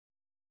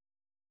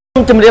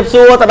ជំរាប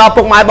សួរទៅដល់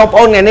ពុកម៉ែបងប្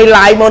អូនថ្ងៃនេះ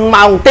live មុន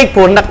ម៉ោងតិចព្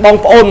រោះនឹកបង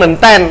ប្អូនមែន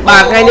តើបា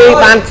ទថ្ងៃនេះ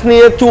បានគ្នា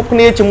ជួបគ្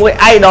នាជាមួយ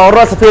idol រ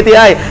ដ្ឋសភាទៀត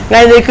ហើយថ្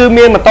ងៃនេះគឺ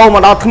មានម៉ូតូម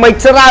កដល់ថ្មី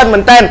ច្រើនមែ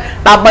នតើ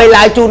ដើម្បី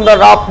live ជូនដ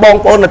ល់បង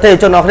ប្អូនអតិថិ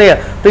ជនអរគ្នា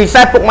ពិ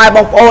សេសពុកម៉ែប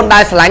ងប្អូនដែ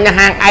លឆ្លាញ់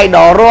ហាង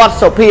idol រដ្ឋ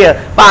សភា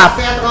បាទ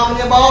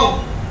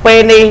ពេល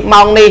នេះ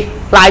ម៉ោងនេះ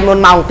live មុន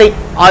ម៉ោងតិច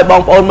ឲ្យប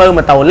ងប្អូនមើល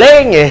ម៉ូតូលេ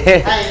ង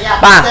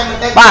បាទ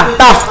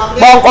តោះ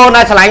បងប្អូន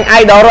ដែលឆ្លាញ់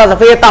idol រដ្ឋស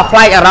ភាតោះផ្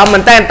លែកអារម្មណ៍មែ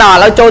នតើតោះឥ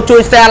ឡូវចូលជួ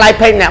យ share like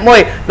page អ្នកមួយ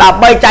ដើម្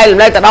បីចែករំ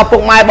លែកទៅដល់ពុ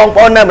កម៉ែបង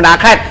ប្អូននៅបណ្ដា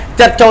ខេត្ត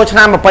ចិត្តចូលឆ្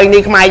នាំប្រពៃណី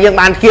ខ្មែរយើង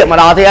បានគៀកមក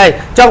ដល់ទេអី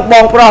ចង់ប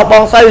ងប្រុសប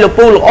ងស្រីលោក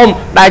ពូលោកអ៊ំ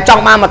ដែលច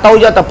ង់បានម៉ូតូ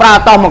យកទៅប្រើ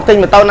តោះមកទិញ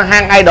ម៉ូតូនៅហា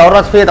ង idol រ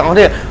ដ្ឋសភាទាំងអស់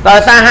គ្នាដោយ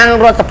សារហាង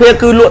រដ្ឋសភា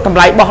គឺលក់តម្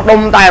លៃបោះដុំ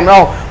តែម្ដ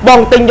ងបង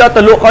ទិញយក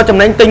ទៅលក់ក៏ចំ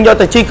ណេញទិញយក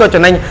ទៅជីក៏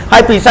ចំណេញហើ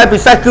យពិសេ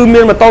សគឺ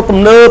មានម៉ូតូទំ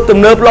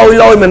នើបល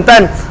យមែនតើ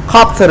ខ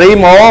ប់សេរី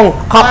ហ្មង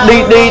ខប់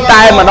DD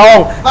តែម្ដង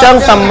ចឹង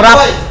សម្រា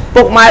ប់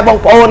ពុកម៉ែបង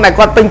ប្អូនដែល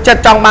គាត់ពេញចិត្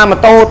តចង់បានម៉ូ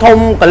តូធំ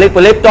ក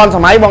លិបទាន់ស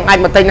ម័យបងអាច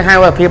មកទិញហាង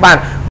រដ្ឋសភាបាន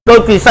ដូ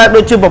ចពិសេស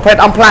ដូចជាប្រភេទ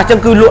អំផ្លាស់ចឹង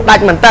គឺលក់ដា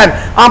ច់មែនតើ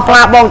អំផ្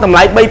លាស់បងតម្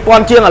លៃ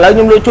 3000 ជាងឥឡូវខ្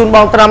ញុំលក់ជូនប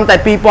ងត្រឹមតែ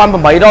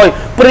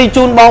 2800 ព្រី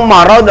ជូនបង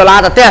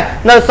 $100 ទៅផ្ទះ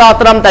នៅសល់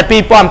ត្រឹមតែ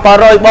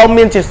 2700 បង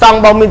មានជាសង់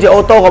បងមានជាអូ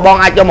តូក៏បង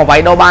អាចយកមកវាយ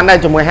ដោបានដែរ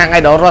ជាមួយហាង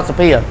idol រដ្ឋស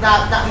ភាដា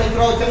ក់មីក្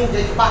រូចឹងនិ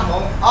យាយច្បាស់ហ្ម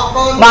ងអរ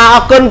គុណបាទអ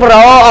រគុណប្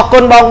រូអរគុ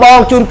ណបង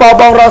ជូនពរ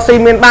បងរស់ស៊ី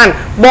មានបាន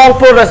បង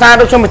ពុទ្ធរសា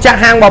ដូចខ្ញុំម្ចាស់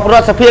ហាងរបស់រ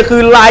ដ្ឋសភាគឺ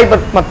live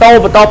ម៉ូតូ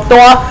បន្តផ្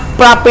ទាល់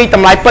ប្រាប់ពីត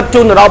ម្លៃពិត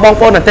ជូនទៅដល់បង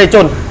ប្អូនអតិថិជ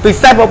នពិ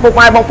សេសពុក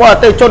ម៉ែបងប្អូនអ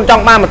តិថិជនច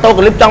ង់បានម៉ូតូក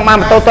លិបចង់បាន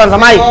ម៉ូតូទាន់ស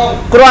ម័យ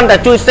គ្រាន់តែ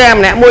ជួយ share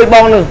ម្នាក់មួយប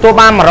ងនឹងទទួល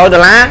បាន$100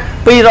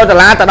 $200 ទៅ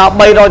ដល់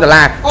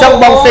$300 ចង់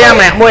បង share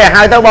ម្នាក់មួយឲ្យ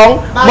ហើយទៅបង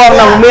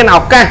នឹងមានឱ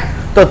កាស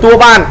ទទួល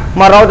បាន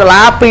$100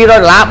 $200 $300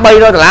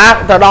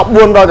 ទៅដល់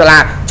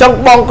$400 ចង់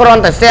បងគ្រា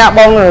ន់តែ share ប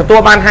ងនឹងទទួល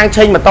បានហាង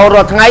ឆេងម៉ូតូ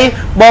រាល់ថ្ងៃ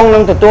បងនឹ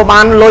ងទទួលបា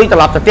នលុយត្រ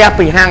ឡប់ទៅផ្ទះ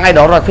ពីហាង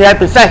idol រដ្ឋសភា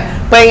ពិសេស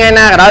ពេលថ្ងៃ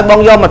ណាក៏ដោយបង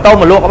យកម៉ូតូម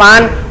កលក់ក៏បា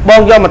នប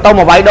ងយកម៉ូតូ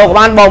មកវាយដោក៏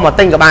បានបងមក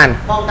ទិញក៏បាន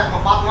បងដាក់ម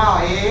កបត់ម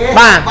ក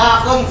បាទ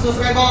គុំសួ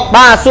ស្ដីបង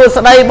បាទសួ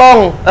ស្ដីបង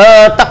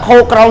ទឹកហូ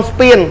រក្រោមស្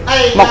ពាន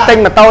មកទិញ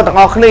ម៉ូតូទាំង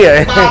អស់គ្នា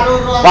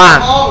បាទ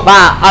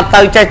អត់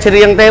ទៅចេះច្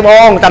រៀងទេប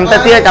ងចាំទៅ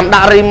ទៀតចាំដា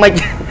ក់ remix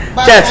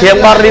ចេះច្រៀង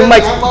បទ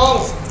remix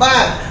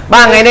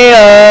បាទថ្ងៃនេះ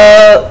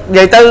និ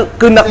យាយទៅ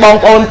គឺនឹកបង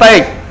ប្អូនពេក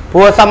ព្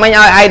រោះសមមិញ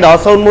ឲ្យ idol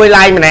 01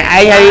 live ម្នាក់ឯ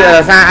ងហើយ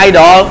សារ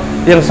idol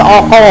រៀងស្អ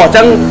កកអញ្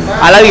ចឹង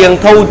ឥឡូវរៀង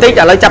ធូរតិច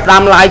ឥឡូវចាប់ដើ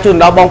ម live ជូន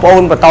ដល់បងប្អូ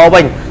នបន្ត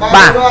វិញ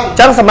បាទអញ្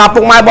ចឹងសម្រាប់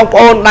ពុកម៉ែបងប្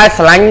អូនដែល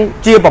ស្រឡាញ់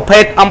ជាប្រភេ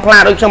ទអំផ្លា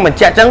ស់ដូចខ្ញុំបញ្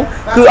ជាក់អញ្ចឹង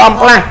គឺអំ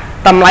ផ្លាស់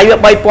តម្លៃ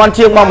វា 3000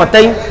 ជាងបងមក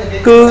ទិញ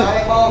គឺ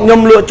ខ្ញុំ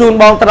លក់ជូន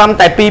បងត្រឹម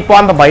តែ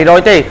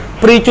 2800 ទេ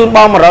ព្រីជូនប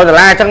ង$100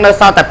 អញ្ចឹងនៅ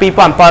សល់តែ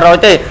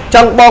 2700 ទេអញ្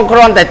ចឹងបងគ្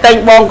រាន់តែទិញ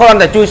បងគ្រាន់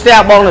តែជួយ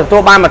share បងនឹងទទួ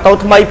លបានម៉ូតូ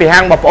ថ្មីពីហា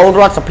ងបងប្អូន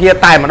រដ្ឋសភា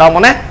តែម្ដងម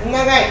កណាហ្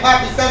នឹងហើយបាទ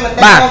ពិសេសមែន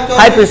តើបាទ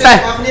ហើយពិសេស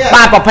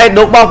បាទប្រភេទ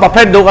ឌុកបងប្រ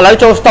ភេទឌុកឥឡូវ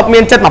ចូលស្តុកមា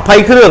នចិត្ត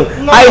20គ្រឿង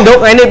ហើយឌុក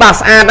ថ្ងៃនេះបាទ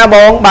ស្អាតណាប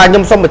ងបាទខ្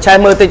ញុំសុំបញ្ឆេះ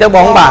មើលតិចទៅប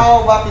ងបាទ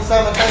ពិសេស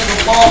មែនតើ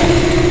បង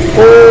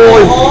អូ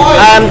យ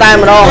អែមតែ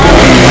ម្ដង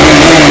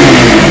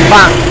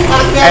បាទ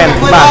អែម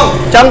បាទអ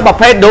ញ្ចឹងប្រ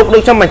ភេទឌុកដូ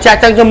ចខ្ញុំបញ្ជាក់អ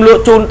ញ្ចឹងខ្ញុំល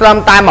ក់ជូនត្រឹម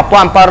តែ 1700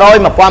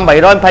 1821 22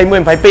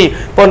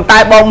ប៉ុន្តែ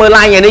បងមើល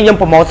live ថ្ងៃនេះខ្ញុំ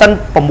ប្រម៉ូសិន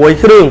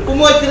6គ្រឿង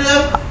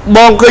ប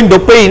ងឃើញឌុ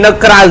ក2នៅ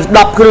ក្រៅ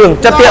10គ្រឿង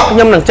ចិត្តទៀតខ្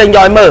ញុំនឹងចេញយ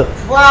កឲ្យមើល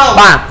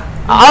បាទ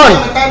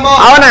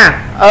អូនណា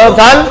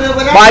ចឹង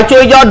បើជួ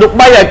យយកឌុក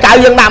3ឲ្យកៅ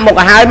យើងដាក់មុខ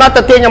ឲ្យហើយមក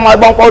ទៅទៀតខ្ញុំឲ្យ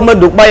បងប្អូនមើល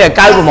ឌុក3ឲ្យ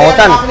កៅប្រម៉ូ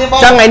សិន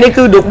ចឹងថ្ងៃនេះ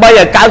គឺឌុក3ឲ្យ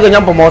កៅគឺខ្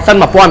ញុំប្រម៉ូសិន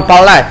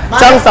 1700 ដែរ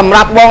ចឹងសម្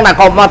រាប់បងដែល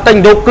គាត់មកទិញ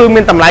ឌុកគឺ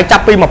មានតម្លៃចា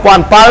ប់ពី 1700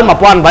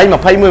 1800 21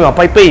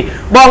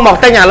 22បងមក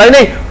ទិញឥឡូវ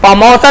នេះប្រ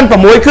ម៉ូសិន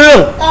6គ្រឿង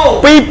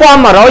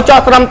 2100 ចោះ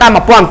ត្រឹមតែ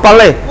 1700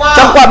 ទេ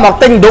ចឹងគាត់មក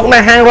ទិញឌុកនៅ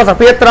ហាងរដ្ឋស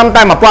ភាត្រឹម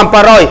តែ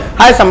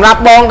 1700 ហើយសម្រាប់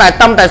បងដែល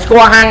តំតែស្គា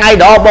ល់ហាង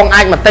idol បង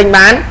អាចមកទិញ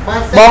បាន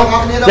បង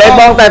និយាយ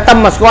បងតែតំ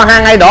មកស្គាល់ហា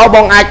ង idol ប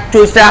ងអាច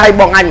ជួយ share ឲ្យ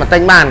បងអាចមកទិ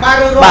ញបាន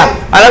បាទ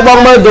ឥឡូវបង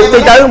មើលឌុកតិ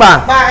ចទៅបាទ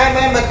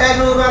មែនតែ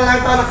រួចរាល់ឡើង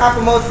តនៅការ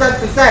ប្រម៉ូសិន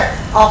ពិសេស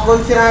អរគុណ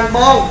ច្រើនប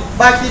ង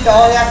បាទជីតអ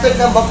រតិច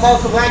ទៅបង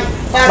សម្លាញ់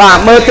បាទ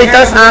មើលតិច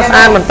ទៅស្អាត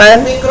មែនតើ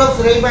មានគ្រប់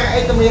សេរីមកអី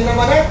ទៅមានម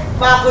កទេ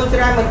បាទគុណច្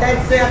រើនមែនតើ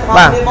share ទាំង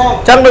អស់គ្នាបង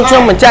ចឹងដូចខ្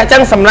ញុំបញ្ជាក់ចឹ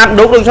ងសម្រាប់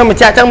ឌុកដូចខ្ញុំប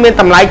ញ្ជាក់ចឹងមាន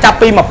តម្លៃចាប់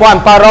ពី 1700 1821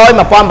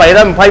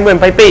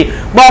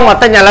 22បងមក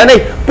ទិញឥឡូវនេះ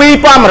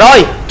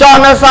 2100 ចោះ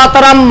នៅសល់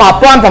ត្រឹម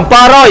 1700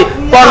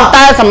 ប៉ុន្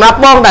តែសម្រាប់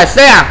បងដែល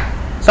share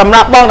សម្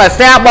រាប់បងដែល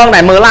share បងដែ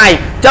លមើល live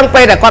ចឹង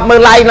ពេលដែលគាត់មើ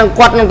ល live នឹង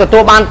គាត់នឹងទទួ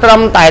លបានត្រឹ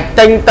មតែ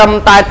ទិញត្រឹម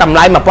តែតម្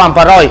លៃ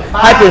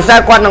 1700 ហើយពិសេស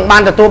គាត់នឹងបា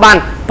នទទួលបាន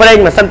ប្រេង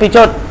ម៉ាស៊ីន2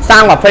ជុត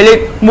សាំង20លីត្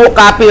រមួក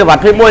ការពារវត្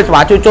ថុភាពមួយសម្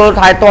រាប់ជួសជុល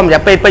ថែទាំរ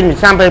យៈពេលពេញមួយ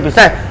ឆ្នាំពេលពិ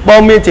សេសប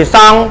ងមានជាស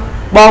ង់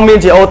បងមាន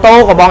ជាអូតូ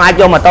ក៏បងអាច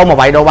យកម៉ូតូមក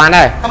វាយដោបាន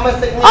ដែរ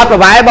អត់ប្រ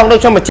វែបងដូច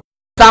ខ្ញុំមក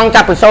សង់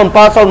ចាប់ពី07 020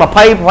ប្រ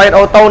ភេទ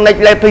អូតូ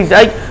Next Level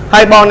PCX ហើ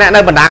យបងអ្នក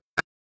នៅបណ្ដា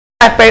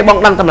ពេលបង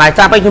ដឹងតម្លៃ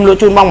ចាប់ឲ្យខ្ញុំលក់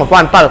ជូនបង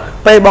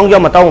1700ពេលបងយក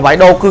ម៉ូតូមកវាយ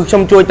ដោគឺខ្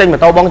ញុំជួយទិញម៉ូ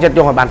តូបងចិត្តយ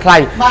កឲ្យបានថ្លៃអ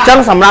ញ្ចឹង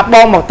សម្រាប់ប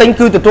ងមកទិញ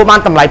គឺទទួលបាន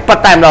តម្លៃពិត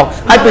តែម្ដង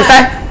ហើយពិសេ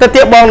សទៅ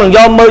ទៀតបងនឹងយ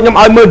កមើលខ្ញុំ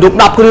ឲ្យមើលឌុក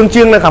10គ្រឿង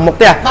ជាងនៅខាងមុខ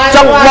ផ្ទះអញ្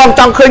ចឹងបង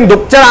ចង់ឃើញឌុ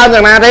កច្រើន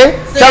យ៉ាងណាទេអ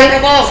ញ្ចឹង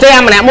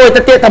share ម្នាក់មួយ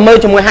ទៅទៀតទៅមើល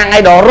ជាមួយហាង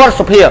idol រដ្ឋ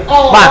សភា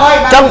បាទអ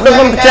ញ្ចឹងដូចខ្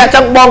ញុំបញ្ជាក់អញ្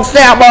ចឹងបង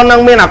share បងនឹង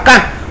មានឱកាស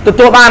ទ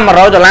ទួលបាន$100 $200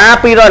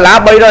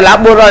 $300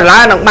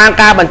 $400នឹងបាន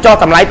ការបញ្ចុះ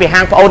តម្លៃពី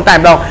ហាងបងអូនតែ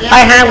ម្ដងហើ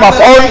យហាងបង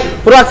ប្អូន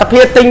រដ្ឋស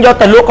ភាទិញយក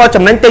ទៅលក់ក៏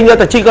ចំណេញទិញយក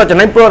ទៅជីក៏ចំ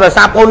ណេញព្រោះដោយ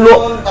សារបងអូនល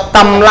ក់ត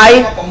ម្លៃ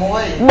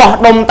បោះ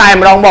ដុំតែ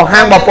ម្ដងបង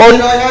ហាងបងប្អូន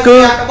គឺ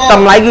ត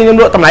ម្លៃគឺខ្ញុំ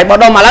លក់តម្លៃបោះ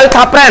ដុំឥឡូវ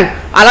top brand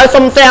ឥឡូវ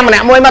សុំshare ម្នា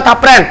ក់មួយមក top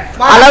brand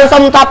ឥឡូវ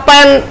សុំ top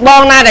brand ប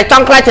ងណាដែលច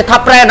ង់ខ្លាចជា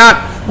top brand អត់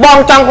បង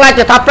ចង់ខ្លាច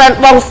ជា top brand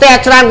បង share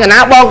ច្រើនកណា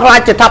បងខ្លាច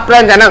ជា top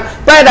brand យ៉ាងហ្នឹង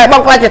ពេលដែលប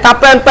ងខ្លាចជា top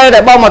brand ពេលដែ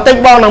លបងមកទិញ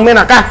បងនឹងមាន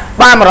ឱកាស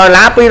បាន$100 $200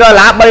 $300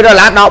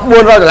 ដល់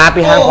$400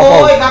ពីហាងបងប្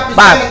អូន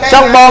បាទច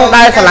ង់បង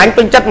ដែលឆ្លាញ់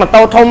ពេញចិត្តម៉ូ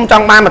តូធំច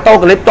ង់បានម៉ូតូ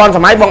កលិបទាន់ស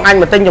ម័យបងអាច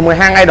មកទិញជាមួយ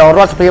ហាង Idol រ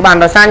ដ្ឋសភាបាន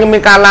ដោយសារខ្ញុំមា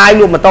នការ live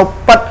លក់ម៉ូតូ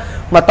ពិត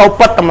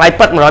តម្លៃ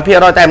ពិត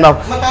 100% តែម្ដង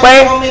ពេ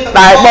ល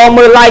ដែលបង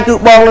មើល live គឺ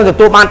បងនឹងទ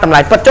ទួលបានតម្លៃ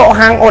ពិតចុះ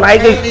ហាងអូនឯង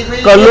គឺ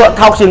ក៏លក់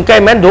ថោកជាងគេ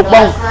មែនរូបប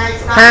ង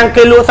ហាង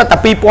គេលក់សិតតែ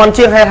2000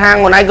ជាងហើយហាង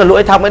អូនឯងក៏លក់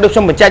ឲ្យថោកមិនដូចខ្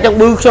ញុំបញ្ជាក់ចឹង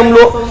ប៊ឺខ្ញុំល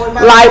ក់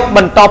live ប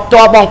ន្តផ្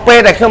ទាល់បងពេល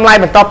ដែលខ្ញុំ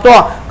live បន្តផ្ទា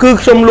ល់គឺ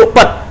ខ្ញុំលក់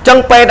ពិតចឹង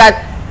ពេលដែល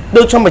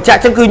ដូចខ្ញុំបញ្ជាក់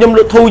ចឹងគឺខ្ញុំល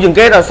ក់ធូរជាង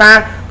គេដោយសារ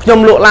ខ្ញុំ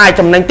លក់ឡាយ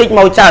ចំណេញតិចម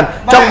កច្រើន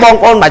ចង់បង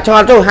ប្អូនបាទឆ្ង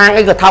ល់ទៅហាង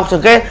អីក៏ថោកជា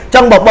ងគេច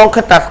ង់បង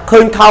គិតតែឃើ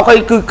ញថោក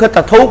អីគឺគិត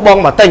តែធូរបង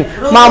មកទិញ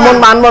មកមុន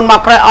បានមុនមក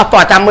ក្រោយអស់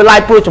តោះចាំមើលឡាយ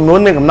ព្រោះចំនួន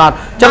មានកំណត់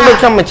ចឹងដូច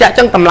ខ្ញុំបញ្ជាក់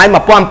ចឹងតម្លៃ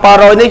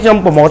1700នេះខ្ញុំ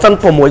ប្រម៉ូសិន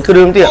6គ្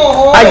រឿងទៀត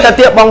ហើយទៅ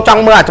ទៀតបងច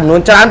ង់មើលអាចំនួន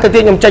ច្រើនទៅទៀ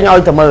តខ្ញុំចេញឲ្យ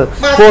ទៅមើល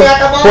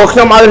ព្រោះខ្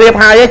ញុំឲ្យរៀប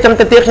ហើយចឹង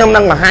ទៅទៀតខ្ញុំនឹ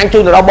ងបង្ហាញជូ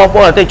នដល់បងប្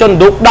អូនអតិថិជន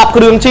រូប10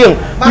គ្រឿងជាង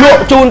ល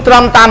ក់ជូនត្រឹ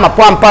មតាម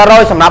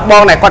1700សម្រាប់ប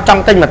ងដែលគាត់ច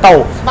ង់ទិញម៉ូតូ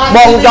ប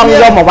ងចង់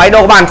យកមកវាយ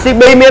ដូរបាន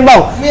CB មានបង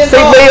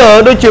CB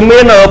ដូចជាមា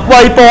ន3ព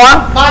ណ៌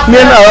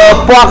មាន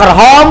ពណ៌ក្រ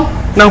ហម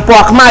និងព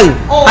ណ៌ខ្មៅ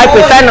ហើយ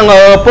ពិសេសនឹង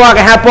ពណ៌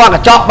គេហៅពណ៌ក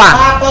ញ្ចក់បាទ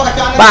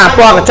ព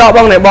ណ៌កញ្ចក់ប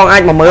ងនេះបងអា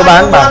ចមកមើលបា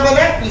នបាទ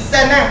ពិ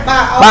សេសណាស់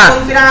បាទ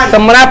ស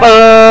ម្រាប់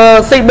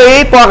CB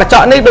ពណ៌កញ្ច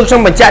ក់នេះដូចខ្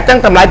ញុំបញ្ជាក់ចឹង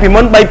តម្លៃពី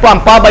មុន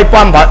3700 ប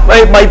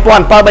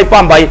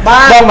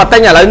ងមកទិ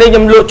ញឥឡូវនេះខ្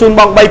ញុំលក់ជូន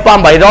បង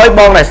3800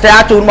បងដែល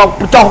share ជូនបង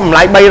ចុះតម្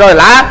លៃ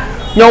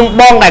$300ខ្ញុំ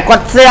បងដែលគា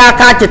ត់ share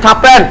ការជា top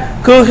brand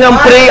គឺខ្ញុំ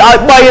ព្រីឲ្យ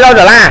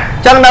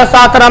$300ចឹងនៅស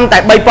ល់ត្រឹមតែ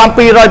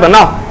3200ប៉ុណ្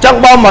ណោះចឹង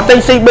បងមកទិញ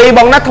CB ប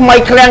ងណាថ្មី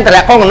ឃ្លាំងតម្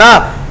លាក់កុងណឺ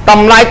ត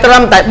ម្លៃត្រឹ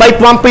មតែ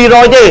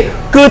3200ទេ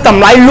គឺត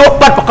ម្លៃលក់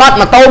ប៉ាត់ប្រកាស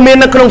ម៉ូតូមាន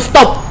នៅក្នុងស្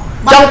តុក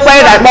ចង់ពេល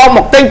ដែលបងម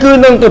កទិញគឺ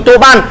នឹងទទួល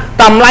បាន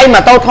តម្លៃ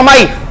ម៉ូតូថ្មី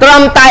ត្រឹ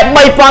មតែ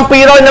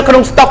3200នៅក្នុ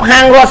ងស្តុកហា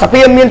ងរដ្ឋស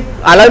ភាមាន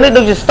ឥឡូវនេះ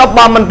ដូចជាស្តុកប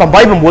ងមិន8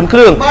 9គ្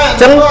រឿងអ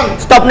ញ្ចឹង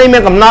ស្តុកនេះមា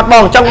នកំណត់ប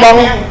ងអញ្ចឹងបង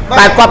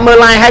តែគាត់មើល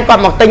live ឲ្យគា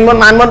ត់មកទិញមុន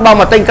បានមុនបង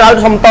មកទិញក្រោយ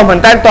សុំតោះមែន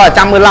តើតើ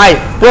ចាំមើល live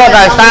ព្រោះ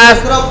តែសារ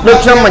ដូច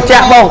ខ្ញុំបញ្ជា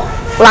ក់បង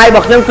live រប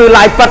ស់ខ្ញុំគឺ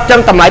live ប៉ិតចឹ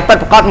ងតម្លៃប៉ិត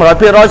ប្រកាស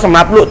 100% សម្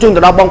រាប់លក់ជូនទៅ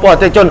ដល់បងប្អូនអ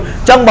តិថិជន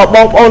ចឹងបើប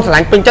ងប្អូនឆ្លា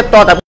ញ់ពេញចិត្ត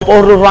តតែបងប្អូ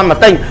នរស់រាន់មក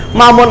ទិញ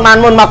មកមុនបាន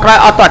មុនមកក្រោយ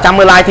អត់តចាំ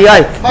មើល live ទីហើ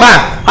យបាទ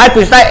ហើយ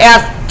ពិសេស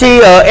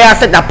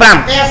R15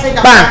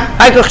 បាទ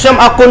ហើយក៏ខ្ញុំ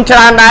អរគុណច្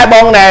រើនដែរប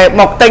ងដែល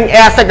មកទិញ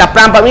R15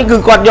 បែបនេះគឺ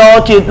គាត់យក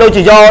ជាដូច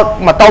ជាយក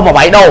ម៉ូតូមក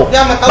វាយដូរ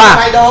បាទ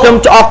ខ្ញុំ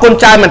អរគុណ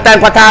ច្រើនមែនតើ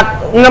គាត់ថា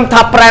ខ្ញុំ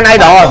ថា brand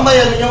Idol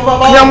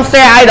ខ្ញុំ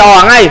share Idol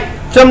ហ្នឹង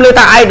ខ្ញុំលើ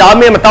ថា Idol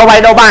មានម៉ូតូវាយ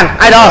ដូរបាន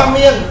Idol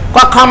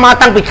គាត់ខំមក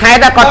តាំងពីខេត្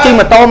តគាត់ជិះ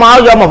ម៉ូតូមក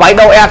យកមកវាយ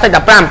ដូរ R15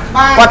 គា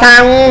ត់ថា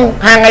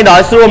ហាង Idol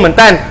ស្រួលមែន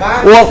តើ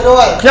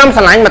ខ្ញុំ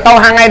ឆ្លាញ់ម៉ូតូ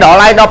ហាង Idol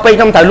ពេល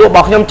ខ្ញុំត្រូវលក់រប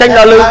ស់ខ្ញុំចេញដ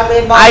ល់លឺ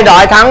Idol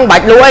ឲ្យថាបា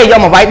ច់លក់អីយក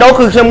មកវាយដូរ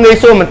គឺខ្ញុំងាយ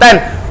ស្រួលមែនតើ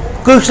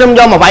គឺខ្ញុំយ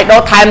កមកវាយដូ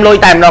រថែមលុយ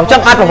តែម្ដងចឹ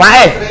ងអត់ប្រហែ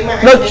លទេ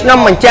ដូចខ្ញុំ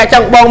បញ្ជាក់ចឹ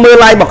ងបងមើល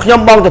live របស់ខ្ញុំ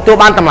បងទទួល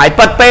បានតម្លៃ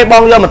ពិតពេលប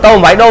ងយកម៉ូតូម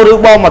កវាយដូរឬ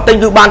បងមកទិញ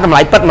គឺបានតម្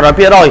លៃពិត 100%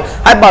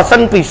 ហើយបើសិ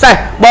នពិសេស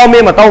បងមា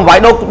នម៉ូតូមកវាយ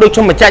ដូរដូចខ្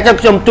ញុំបញ្ជាក់ចឹង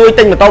ខ្ញុំជួយ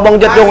ទិញម៉ូតូបង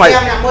យកឲ្យ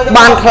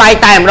បានថ្លៃ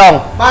តែម្ដង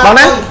បង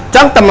ណា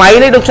ចឹងតម្លៃ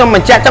នេះដូចខ្ញុំប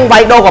ញ្ជាក់ចឹងវា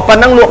យដូរក៏ប៉ុ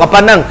ណ្ណឹងលក់ក៏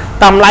ប៉ុណ្ណឹង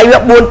តម្លៃវា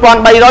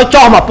4300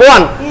ចុះ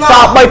1000ស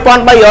ល់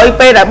3300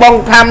ពេលដែលបង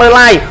ថាមើល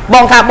live ប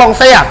ងថាបង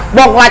share ប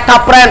ងខ្លាច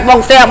top brand បង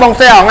share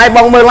ថ្ងៃប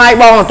ងមើល live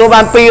បងទទួល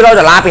បាន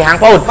$200ពីហាង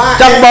បង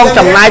ចឹងបង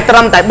ចំណាយត្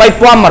រឹមតែ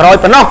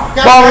3100ប៉ុណ្ណោះ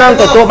បងនឹង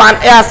ទទួលបាន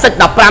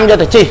R15 យក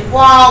ទៅជិះ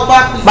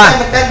បាទ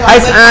ហើយ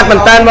ស្អាតមែន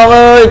តើបង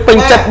អើយពេញ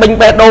ចិត្តបិញ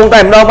បេះដូងតែ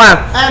ម្ដងបាទ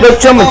ដូច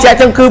ខ្ញុំបញ្ជាក់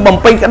ចឹងគឺបំ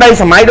ពេញក្តី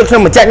សម័យដូចខ្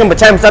ញុំបញ្ជាក់ខ្ញុំប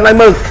ញ្ជាក់មិនសិនឲ្យ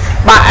មើល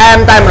បាទអែម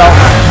តែម្ដង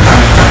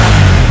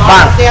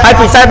បាទហើយ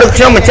ពិសេសដូច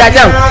ខ្ញុំបញ្ជាក់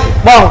ចឹង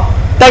បង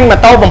ទិញម៉ូ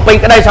តូបំពេញ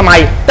ក្តីសម័យ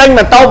ទិញ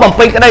ម៉ូតូបំ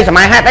ពេញក្តីស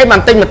ម័យហេតុអីបា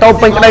នទិញម៉ូតូបំ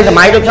ពេញក្តីស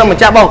ម័យដូចខ្ញុំប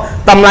ញ្ជាក់បង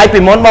តម្លៃពី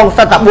មុនបង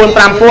សិតតែ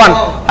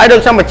 4-5000 ហើយដូច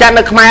ខ្ញុំបញ្ជាក់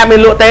នៅខ្មែរអត់មាន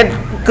លក់ទេ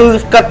គឺ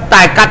គិត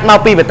តែកាត់មក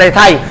ពីប្រទេស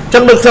ថៃចឹ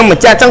ងដូចខ្ញុំប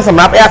ញ្ជាក់ចឹងស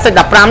ម្រាប់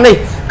R15 នេះ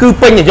គឺ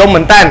ពេញនិយម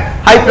មែនតើ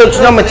ហើយដូច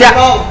ខ្ញុំបញ្ជាក់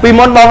ពី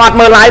មុនបងអត់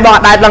មើល live បងអ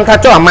ត់ដែរដឹងថា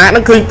ចុះអាម៉ាក់ហ្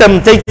នឹងគឺទៅ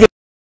ទី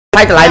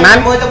ហើយតម្លៃម៉ាន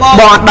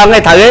បងអត់ដឹងទេ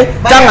ត្រូវទេ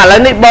ចឹងឥឡូវ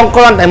នេះបង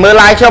គ្រាន់តែមើល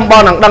live ខ្ញុំប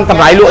ងនឹងដឹងត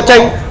ម្លៃលក់ចេ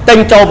ញទិញ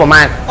ចូលប្រ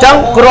ហែលចឹង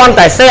គ្រាន់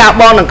តែ share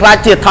បងនឹងខ្លាច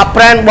ជា top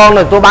brand បង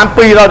នឹងទទួលបាន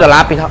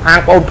$200ពីហាង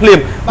បងភ្លាម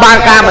បាន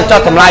ការបញ្ចុះ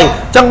តម្លៃ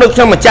ចឹងដូចខ្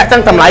ញុំបញ្ជាក់ចឹ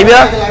ងតម្លៃវា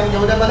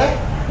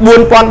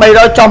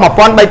4300ចុះ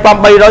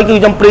1300គឺ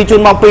ខ្ញុំព្រីជូ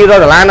នមក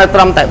$200នៅត្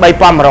រឹមតែ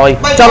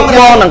3100ចង់ប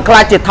ងនឹងខ្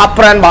លាចជា top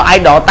brand របស់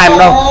Idol តែម្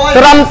ដង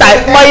ត្រឹមតែ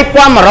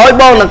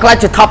 3,100 បងនឹងខ្លាច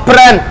ជា top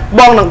brand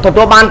បងនឹងទ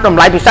ទួលបានតម្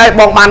លៃពិសេស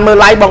បងបានមើល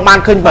live បងបាន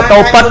ឃើញម៉ូតូ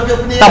ប៉ិត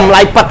តម្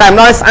លៃប៉ិតតែម្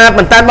ដងស្អាត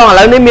មែនតើបងឥ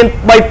ឡូវនេះមាន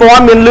 3 ព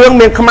ណ៌មានលឿង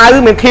មានខ្មៅ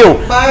មានខៀវ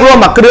ព្រោះ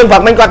មួយគ្រឿងគា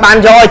ត់មិញគាត់បាន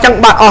យកអញ្ចឹង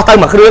បាត់អស់ទៅ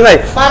មួយគ្រឿងហើយ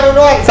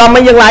សមមិ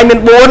ញយើង live មាន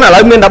 4 ឥឡូ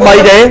វមាន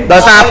 13 ទេដោ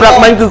យសារព្រឹក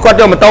មិញគឺគាត់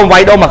យកម៉ូតូវា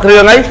យដូរមួយគ្រឿ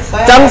ងហើយ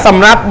អញ្ចឹងស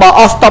ម្រាប់បើ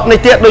អស់ stop នេះ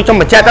ទៀតដូចខ្ញុំ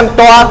បញ្ជាក់ទាំង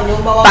ត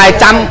តែ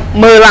ចាំ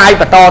មើល live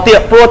បន្តទៀត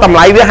ព្រោះតម្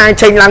លៃវាហាង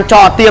ឆេងឡើង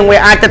ចោលទៀងវា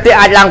អាចទៅទៀត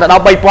អាចឡើងទៅដ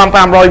ល់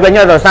 3,500 វិញ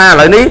ហើយដោយសារឥ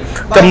ឡូវនេះ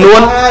ចំនួ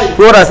ន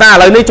ព្រោះដោយសារឥ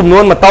ឡូវនេះចំនួ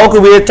នម៉ូតូគឺ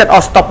វាចិត្តអ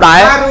ស់ stop ដែ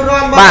រ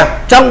បាទអ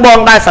ញ្ចឹងបង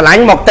ដែលស្រឡា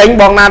ញ់មកទិញ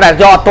បងណាដែល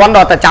យកអត់ទាន់ដ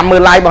ល់តែចាំមើ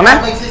ល live បងណា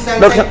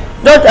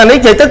ដូចអានេះ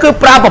និយាយទៅគឺ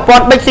ប្រើប្រព័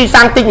ន្ធប៊ិចស៊ី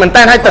សាំងតិចមែន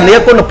តើហើយធានា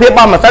គុណភាពរប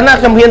ស់ម៉ាស៊ីនណា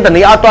ខ្ញុំហ៊ានធា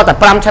នាឲ្យតតែ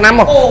 5 ឆ្នាំ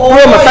មកព្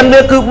រោះម៉ាស៊ីន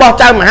វាគឺបោះ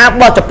ចៅមហា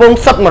បោះជប៉ុន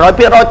សុទ្ធ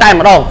 100% តែ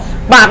ម្ដង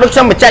បាទដូចខ្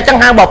ញុំបញ្ជាក់ចឹង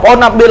ហាងបងប្អូន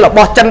អត់មានរប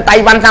ស់ចិនតៃ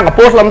វ៉ាន់សិង្ហ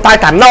បុរីលំតៃ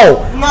តាណូរ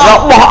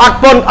បស់អត់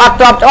ពន្ធអត់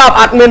ជាប់ច្បាប់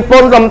អត់មានព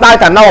ន្ធលំតៃ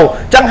តាណូ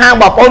ចឹងហាង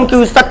បងប្អូនគឺ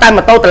សិតតែ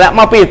ម៉ូតូតម្លាក់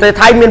មកពីប្រទេស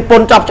ថៃមានព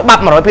ន្ធជាប់ច្បា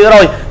ប់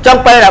 100%ចឹង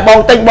ពេលដែលបង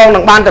ទិញបងនឹ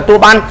ងបានទទួល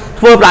បាន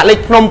ធ្វើផ្លាកលេខ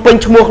ភ្នំពេញ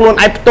ឈ្មោះខ្លួន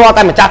ឯងផ្ទាល់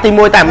តែម្ចាស់ទី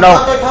1តែម្ដង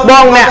ប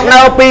ងអ្នកនៅ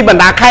ពីប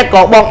ណ្ដាខេត្ត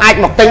ក៏បងអាច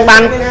មកទិញបា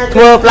នធ្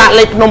វើផ្លាក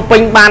លេខភ្នំពេ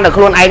ញបានដល់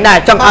ខ្លួនឯងដែរ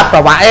ចឹងអត់ប្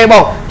រវត្តិអីប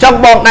ងចឹង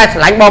បងដែល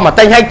ឆ្លាញ់បងមក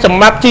ទិញឲ្យស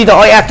ម្រាប់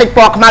GTOS ព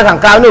ណ៌ខ្មៅខាង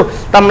ក្រៅនោះ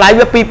តម្លៃ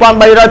វា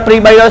 2,300 ព្រី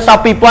 300 ស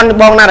ល់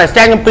 2,000 បងណាដែលស្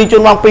ទះខ្ញុំព្រីជូ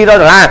នបង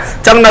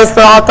$200ចឹងនៅស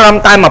ល់ត្រឹម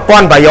តែ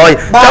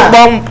 1,800 ចឹងប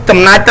ងចំ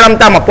ណាយត្រឹម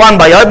តែ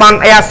 1,800 បាន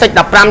Air6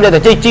 15យក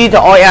ទៅ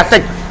GTOS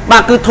បា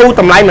ទគឺធូរ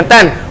តម្លៃមែន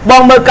តើប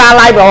ងមើលការ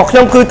live របស់ខ្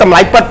ញុំគឺតម្លៃ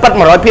ពិត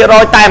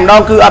 100% តែម្ដ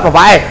ងគឺអត់ប្រ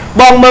វែ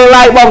បងមើល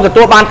live បងទ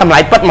ទួលបានតម្លៃ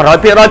ពិត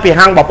 100% ពី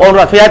ហាងបងប្អូន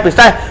រដ្ឋាភិបាលពិ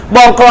សេសប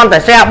ងគ្រាន់តែ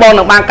share បង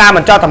នឹងបានការប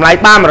ញ្ចុះតម្លៃ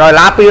បាន$100 $200 ដ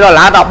ល់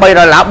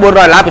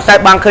$300 $400ពិសេស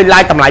បានឃើញ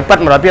live តម្លៃពិត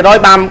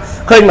 100% បាន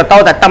ឃើញម៉ូតូ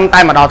តែតែ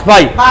ម្ដងថ្មី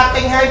បាទ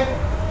ទិញឲ្យ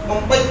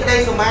បំពេញក្តី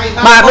សម័យ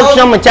បាទដូចខ្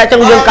ញុំបញ្ជាក់ចឹ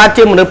ងយើងកើត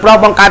ជាមនុស្សប្រុស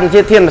បងកើត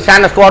ជាធានសាន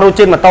ស្គាល់រស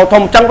ជាតិម៉ូតូ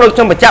ធំចឹងដូចខ្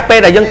ញុំបញ្ជាក់ពេល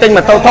ដែលយើងទិញ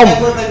ម៉ូតូធំ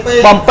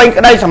បំពេញ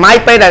ក្តីសម័យ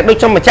ពេលដែលដូច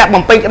ខ្ញុំបញ្ជាក់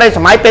បំពេញក្តីស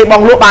ម័យពេលប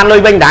ងលក់បានលុយ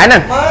វិញដែរហ្នឹ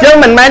ងយើង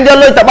មិនមែនយក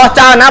លុយទៅបោះ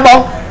ចោលណាបង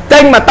ទិ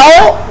ញម៉ូតូ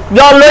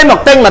យកលុយមក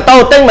ទិញម៉ូតូ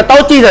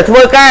ជិះទៅធ្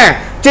វើការ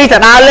ជិះទៅ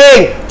ដើរលេង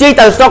ជិះ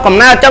ទៅស្រុកកំ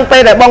ណើតចឹងពេ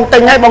លដែលបងទិ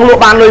ញឲ្យបងល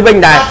ក់បានលុយវិញ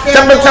ដែរ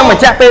ចឹងដូចខ្ញុំប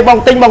ញ្ជាក់ពេលបង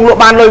ទិញបងលក់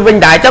បានលុយវិញ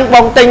ដែរចឹងប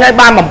ងទិញឲ្យ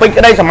បានបំពេញ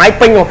ក្តីសម័យ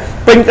ពេញ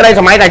ក្តី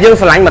សម័យដែលយើង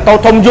ស្រឡាញ់ម៉ូតូ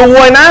ធំយូរ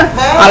ហើយណា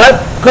ឥឡូវ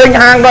ឃើញ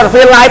ហាងរដ្ឋា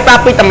ភិបាល live ប្រា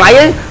ប់ពីតម្លៃ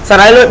ឯងស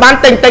រៃលុយបាន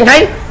ទិញឲ្យ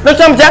ដូច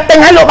ខ្ញុំបញ្ជាក់ទិញ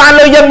ឲ្យលក់បាន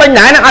លុយយើងវិញ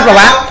ដែរណាអត់ប្រ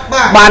វត្តិ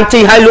បាន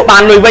ជិះឲ្យលក់បា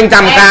នលុយវិញតា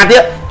មការទៀ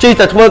តជិះ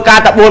ទៅធ្វើការ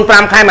តែ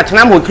 4-5 ខែមួយឆ្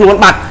នាំរួចខ្លួន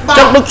បាត់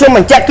ចឹងដូចខ្ញុំប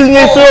ញ្ជាក់គឺ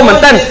ងាយស្រួលមែន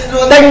ទែន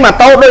ទិញម៉ូ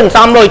តូដូច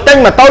សំលុយទិញ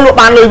ម៉ូតូលក់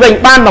បានលុយវិញ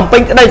បានបំពេ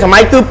ញក្តីសម័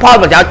យគឺផល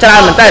ប្រយោជន៍ច្រើ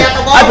នមែនទែន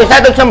ហើយពិសេស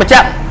ដូចខ្ញុំបញ្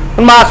ជាក់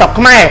មកស្រុក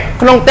ខ្មែរ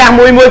ក្នុងផ្ទះ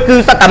មួយគឺ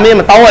សិតតែមាន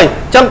ម៉ូតូហើយ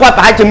ចឹងគាត់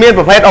ប្រហែលជាមាន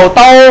ប្រភេទអូ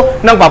តូ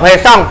និងប្រភេទ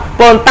សង់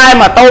ប៉ុន្តែ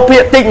ម៉ូតូភា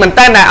គតិចមែន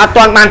តើដែលអត់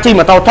ទាន់បានជិះ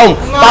ម៉ូតូធំ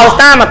បើស្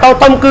តាម៉ូតូ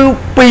ធំគឺ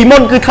ពីមុ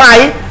នគឺថ្លៃ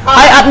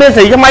ហើយអត់មាន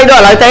សេរីថ្មីដ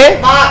ល់ឥឡូវទេ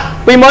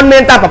ពីមុនមា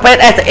នតែប្រភេទ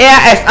SR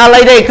SL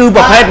អីទេគឺ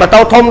ប្រភេទម៉ូតូ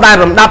ធំដែល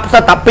រំដាប់សិ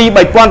តតែពី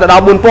 3,000 ទៅដ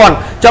ល់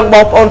 4,000 ចឹងប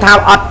ងប្អូនថា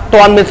អត់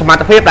ទាន់មានសមត្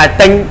ថភាពដែល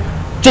ទិញ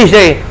ជិះ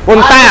ទេប៉ុ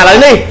ន្តែឥឡូវ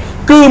នេះ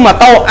គឺម៉ូ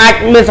តូអាច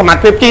មានសមត្ថ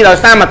ភាពជិះដោយ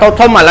សារម៉ូតូ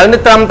ធំឥឡូវនេះ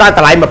ត្រឹមតែត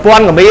ម្លៃ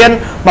 1,000 ក៏មាន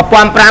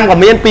 1,500 ក៏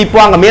មាន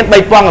 2,000 ក៏មាន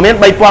 3,000 ក៏មាន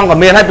 3,000 ក៏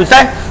មានហើយពិសេ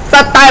ស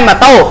សិតតែម៉ូ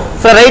តូ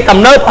សេរីទំ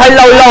នើបហើយ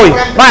លុយ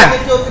បាទ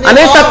អា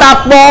នេះសិតតែ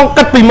បង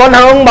គិតពីមុនហ្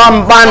នឹងបា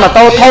នម៉ូ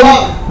តូធំ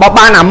បើ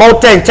បានអាម៉ូត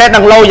ចេះនឹ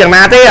ងលុយយ៉ាង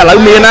ណាទេឥឡូវ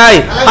មាន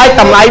ហើយ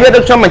តម្លៃវាដូ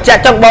ចខ្ញុំបញ្ជា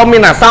ក់ចឹងបងមា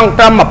នអាសង្ឃ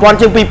ត្រឹម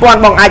 1,000 ជាង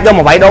 2,000 បងអាចយកម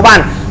កវាយដូរបា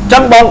នចឹ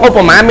ងបងឧប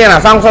មាមានអា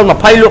សង្ឃ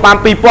020លក់បាន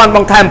 2,000 ប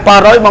ងថែម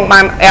 700 បងបា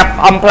នអេប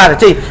អំផ្លាត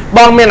ជីប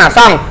ងមានអាស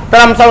ង្ឃត្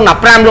រឹម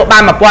015លក់បា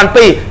ន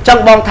 1,200 ចឹង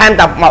បងថែម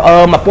តែ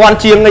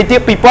 1,000 ជាងនេះទៀត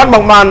 2,000 ប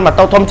ងបានម៉ូ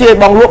តូធំជាង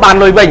បងលក់បាន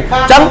លុយវិញ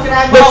ចឹង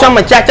ដូចខ្ញុំប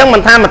ញ្ជាក់ចឹងមិ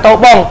នថាម៉ូតូ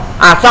បង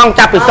អាសង្ឃ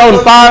ចាប់ពី07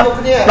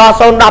ដល់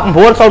019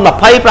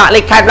 020ប្រាក់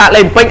លេខខេត្តប្រាក់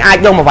លេខពេញអាច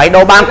យកមកវាយ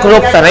ដូរបានគ្រ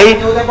ប់សេរី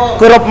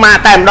គ្រប់ម៉ាក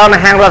តែម្ដងនៅ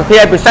ហាងរដ្ឋាភិ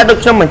បាលពិសេសដូច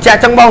ខ្ញុំបញ្ជាក់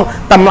ចឹងបង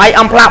តម្លៃ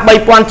អំផ្លាក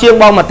 3,000 ជាង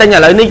បងមកទិញឥ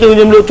ឡូវនេះគឺខ្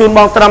ញុំលក់ជូនប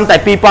ងត្រឹមតែ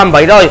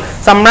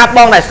 2,800 សម្រាប់ប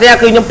ងដែលស្ទះ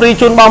គឺខ្ញុំព្រី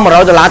ជូនបង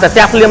$100ទៅផ្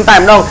ទះភ្លាមតែ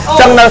ម្ដង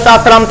ចឹងនៅស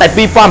ល់ត្រឹមតែ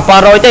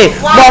 2,700 ទេ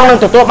បងនឹង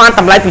ទទួលបាន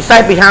តម្លៃពិសេស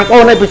ពីហាងប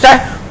ងនេះពិសេស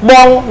ប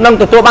ងនឹង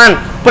ទទួលបាន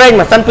ប្រេង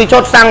ម៉ាស៊ីន2ជ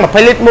ត់សាំង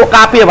20លីត្រមួក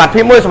ការពារអាវ៉ាត់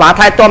ភាព1សម្រាប់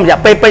ថែទាំរយៈ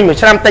ពេលពេញមួយ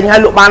ឆ្នាំទិញឲ្យ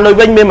លក់បានលុយ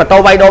វិញមានម៉ូតូ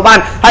វាយដូរបាន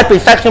ហើយពិ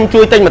សេសខ្ញុំ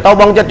ជួយទិញម៉ូតូ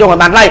បងចិត្តយកឲ្យ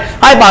បានឡៃ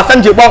ហើយបើសិន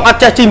ជាបងអត់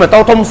ចេះជិះម៉ូតូ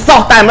ធំសោះ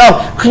តែម្ដង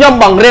ខ្ញុំ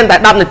បងរៀនតែ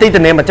10នាទីទៅ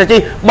នេមកចេះជិះ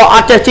បើអ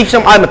ត់ចេះជិះខ្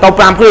ញុំឲ្យម៉ូតូ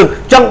5គ្រឿង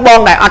ចឹងបង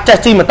ដែលអត់ចេះ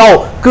ជិះម៉ូតូ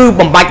គឺ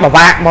បំបាច់មក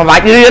វាយ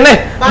រៀនទេ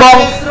បង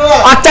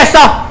អត់ចេះ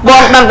សោះប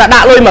ងដឹងតែដា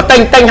ក់លុយមកទិញ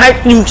ឲ្យ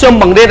ខ្ញុំ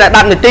បងរៀនតែ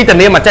10នាទីទៅ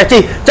នេមកចេះ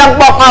ជិះចឹង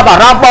បងអត់បា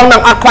រម្ភបងនឹ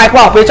ងអត់ខ្វាយខ្វ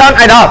ល់ពីច្រើន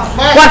អីដល់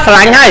គាត់ស្រ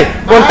ឡាញ់ហើយ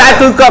ប៉ុន្តែ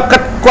គឺគា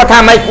ត់ថា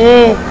ម៉េច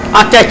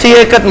ở chạy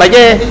chia cất mấy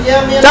chứ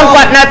trong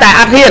quạt na tại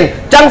ạt hiền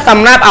trong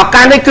sầm nạp ở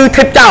can đây cứ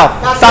thịt chảo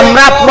sầm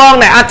nạp bong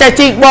này ở chạy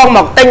chi bong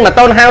mọc tinh mà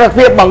tôn hang được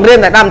việc bằng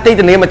riêng này đam ti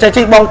từ này mà chạy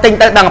chi bong tinh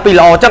tới đằng pì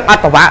lò trong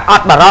ạt bả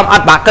ạt bà rom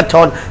ạt bả cất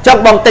tròn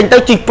trong bong tinh tới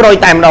chi proi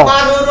tạm đâu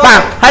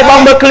bà hay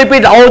bong được clip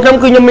video trong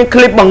cứ như mình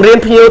clip bằng riêng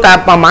phiêu tại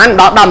bà mán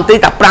đó đầm ti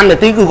tập ram để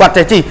ti cứ quạt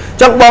chạy chi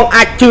trong bong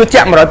ai chưa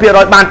chạm rồi phía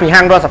rồi ban pì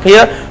hang rồi sập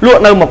phía lụa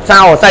nơi một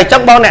sao xây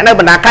trong bong này nơi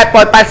bẩn đá khai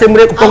poi pai sim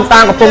riêng của phong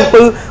tang của phong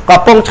tư của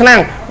phong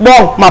năng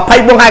bong mà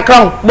phay bong hai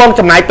krong bong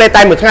chầm nãy pe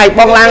tay một ngày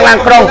bong lang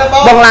krong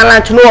bong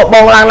lang chua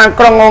bong lang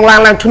krong bong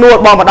lang chua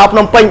bong mà đau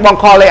nông pin bong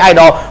kho lấy ai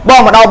đó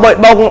bong mà đau bơi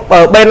bong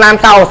ở bên lan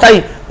sau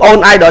xây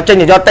ôn ai đó trên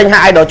để cho tinh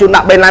hai ai đó chun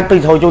đặt bên lan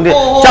pin hồi chun đi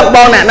trong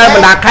bong này nơi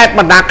bẩn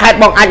đá khai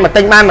bong anh mà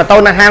tinh ban mà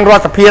tôi là hang rồi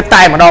sập phía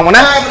tay mà đòn mà nè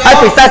ấy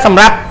bị sai sầm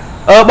rạp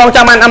bong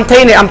cho man âm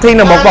thi này âm thi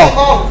là một bong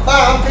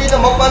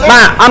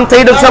ba âm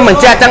thi được xong mình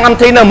che chẳng âm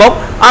thi là một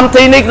âm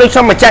thi này được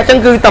xong mình che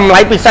chẳng cứ tầm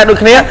lấy bị sai được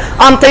kia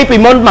âm thi bị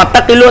môn mà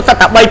tắc cái lúa sát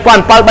tập bay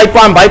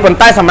quan bảy phần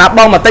tay sầm nạp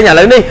bong mà tay nhà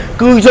lấy đi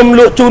cứ zoom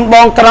lụa chun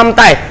bong trăm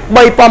tay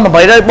bay quan mà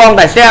bảy đây bong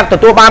đại xe từ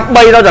tua bám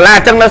bay đâu rồi là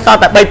chẳng nó sao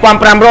tại bay quan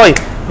pram rồi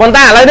còn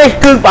ta lấy đi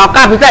cứ bảo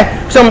ca bị đây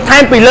xong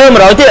thay bị lơ mà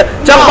rồi chứ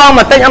trong bong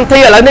mà tay âm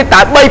thi ở lấy đi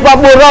tại bay qua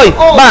buồn rồi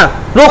ba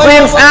รูปเรี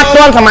ยงอา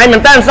ต้นสมัยเหมื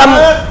อนกันส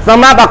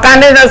ำหรับการ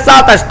ได้เศร้า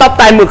แต่สต็อปแ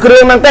ต่มือเครื่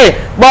องนั่งเต้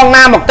บองหน้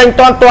าบอกเต็ง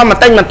ตัวมา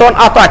เต็งเหมือนต้นเ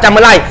อาต่อจำไ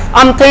ม่ไร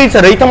อัมทีส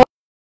รีทั้ง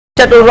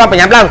จะดูรอบไป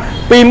ย้ำลัง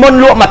ปีมน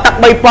ลวกมาตัก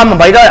ใบปอมมา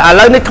ใบด้วยแ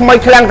ล้วนี่ทำไม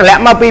คลั่งแต่ละ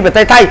มาปีแบบ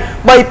ไทย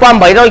ใบปอม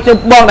ใบด้วยคือ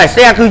บองแต่เ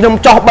สียคือยม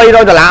จ่อใบด้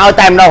วยแต่ละเอาแ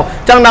ต้มเรา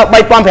จังเราใบ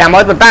ปอมแผ่มา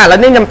เป็นตาแล้ว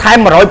นี่ยมไทย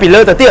มาร้อยปีเล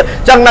ยแต่เตี้ย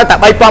จังเราแต่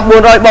ใบปอมบัว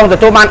ร้อยบองแต่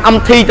ตัวบ้านอัม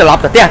ทีจะหลบ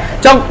แต่เตี้ย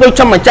จังดูช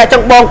มเหมือนใจจั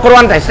งบองกรอ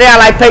นแต่เสียอะ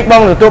ไรเพลบอ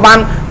งแต่ตัวบ้าน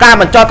กล้า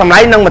มันจ่อทำไร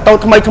นั่งมาโต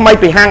ทำไม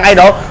ปีห้างไอ้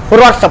ดอก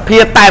รอดสเปี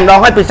ยแต้มเรา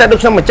ให้ปีเส้นดู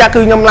ชมเหมือนใจคื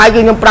อยมไล่คื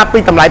อยมปราบปี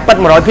ทำไรปัด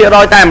มาร้อยเพียร้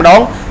อยแต้มดอ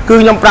งคือ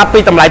ยมปราบปี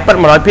ทำไรปัด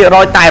มาร้อยเพียร้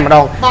อยแต้มด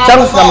องจัง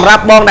สำหรับ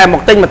บองได้หม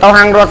กติ้งมาโต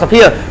ห้างรอดสเปี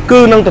ยคื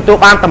อนั่งแต่ตัว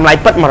บ้านทำไร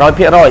ปัดมาร้อยเ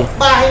พียร้อย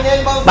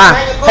บ้า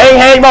เ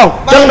ฮ้ยบอง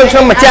จังดูช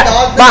มเหมือนใจ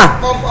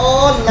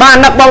บ้าน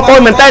นักบองโกน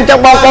เหมือนเต้นจัง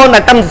บองโกนแต่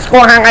ตั้มโก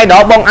ห้างไอ้ดอ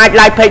กบองไอ้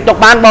ลายเพลตก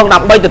บ้านบองดั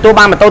บใบแต่ตัว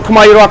บ้านมาโตทำไม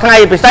รอทั้งไง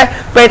ไปเซ็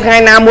ไปทั้งไง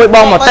น้ำมวยบ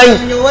องมาติ้ง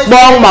บ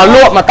องมาล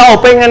วกมาโต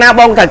เป็นไงนะ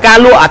บองแต่การ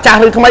ลวกอาจจะ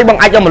คือทำไมบอง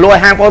ไอ้จะมาลวก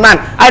ห้างโกน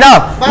ไอ้ดอก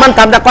มันท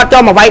ำแต่กอดจอ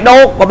มาไว้โด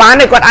กบ้าน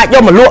นี่กอดไอ้จะ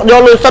มาลวกโย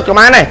ลุยสดกับ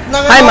บ้านนี่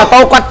ให้มาโต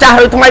กอดจ้า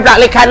คือทำไมละ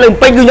เล็กแค่ลืม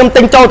เป็นคือยม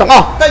ติ้งโจต่างอ๋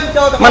อ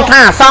มันท่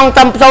าซองจ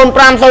ำโซนป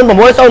รามโซนผม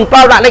มวยโซนเปล่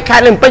าละเล็กแค่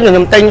ลืมเป็นคือย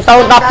มติ้งโซ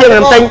นดับเที่ยงย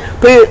มติ้ง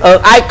พี่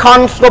ไอคอน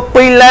สโค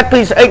ปีเลส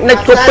พี่เอ็กเน็ก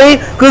สโคปี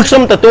คือซุ่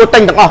มแต่ตัว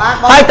ติ้งต่างอ๋อ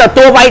ให้แต่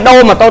ตัวไว้โด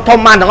มาโตทอม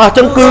มันต่างอ๋อ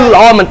จังคือร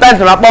อมันเต้น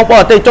สำหรับบองปอ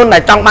ตีจนไหน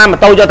จังบ้านมา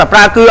โตโยแต่ปล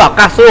าคือออก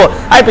กาซัว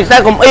ไอ้ปีเซ่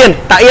กลมเอียน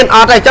แต่เอียนอ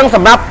อกใจจังส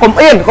ำหรับกลม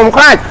เอียนกลมค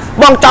ล้าย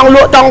บองจองล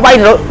วกจองไว้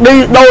ดี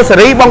โดส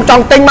รีบองจอ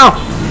งติ้งมา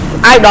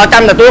ไอ้ดอจั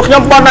นแต่ตัวขย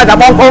มบอลได้แต่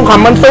บองโอนข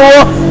ำมันซัว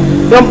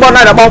ขยมบอลไ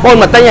ด้แต่บองโอน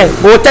มาติ้งไง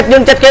โบจัดยั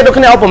งจัดเกดู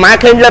ขึ้นเอาประมาณ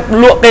เคลมเล็บ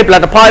ลวกเก็บหลัง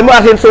แต่พลอยเมื่อ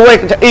เทียนซัว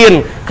จะเอียน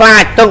คลา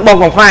ยจังบอง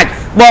ของคลาย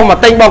บองมา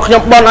ติ้งบองขย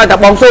มบอลได้แต่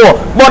บองซัว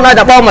บอลได้แ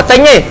ต่บองมาติ้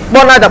งไงบ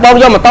อลได้แต่บอง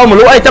โยมมาโตมา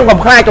ลวกไอ้จังกลม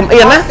คลายกลมเอี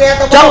ยนนะ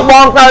จังบอ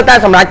งได้แต่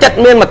สำหรับจัด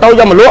เมียนมาโตโ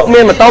ยมมาลวกเมี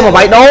ยนมาโตมาไ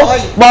ว้โด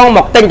บองหม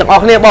กติ้งจากออ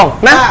กเนี่ยบอง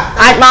นะ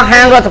ไอ้มาหา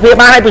งก็สเปีย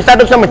มาให้ปีศาจ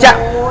ดุษย์มาจะ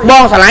บอ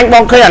งสลายบอ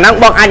งเคยนั่ง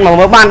บองไอ้มาเ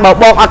มื่อบ้าน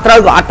บองอัตรา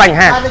ก็อัตปัญ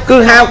หาคือ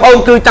หางโอน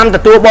คือจำแต่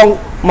ตัวบอง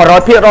มาร้อ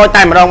ยเพียร้อยแ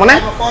ต่มาดองนะ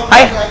ไอ้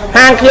ห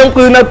างเครื่อง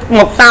คือในหม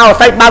กซาวใ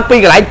ส่บางปี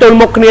กับไหลจน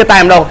หมกเนี่ยแต่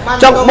มาดอง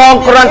จังบอง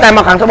กรอนแต่ม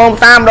าขังสมอง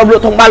ตามเราลุ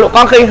ทงบาลุก้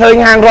อนเคยเฮย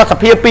หางรอส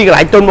เปียปีกับไหล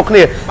จนหมกเ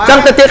นี่ยจัง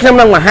แต่เทียบน้ำห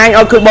นักมาหางเอ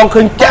าคือบองคื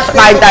นแจ๊ส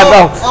บายแต่มาด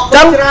อง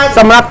จังส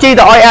ำหรับจีแ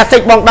ต่ออยแอซิ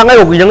กบองตั้งให้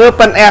ผมยังเงือเ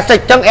ป็นแอซิก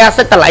จังแอ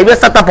ซิกแต่ไหลเว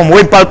สต์ผมว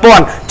ยเปิดป่ว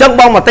นจังบ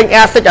องมาติ้งแอ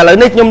ซิกอะไร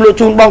นี่ยมลุ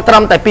จูนบองตร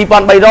ำแต่ปีปอ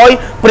นใบร้อย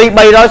ปรีใบ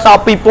ร้อยสอบ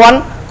ปีปอน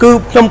คือ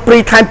ชมปรี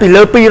ไทม์ปีเล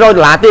อปีร้อย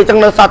หลาที่จัง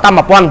เลอซาตามม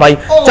าปอนใบ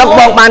จังบ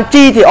องบาน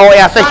จีที่โอแอ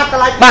ซิก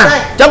บ้า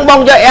จังบอง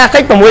จะแอซิ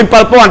กผมวยเปิ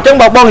ดป่วนจัง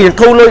บองเห็น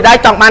ทูลุยได้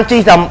จังบานจี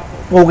ส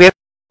ำผูกเก็บ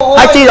ไ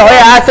อจีร้อย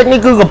แอซิกนี่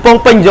คือกับปอง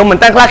เป็นอยู่เหมือน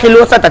แต่คลาคิ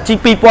ลูสแต่จี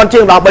ปีปอนเชี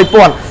ยงดาวใบป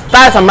อนแ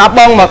ต่สำหรับบ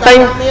องมาติ้ง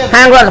ห้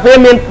างรัฐเพีย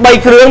มีใบ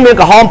เครื่องมี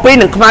กับหอมปี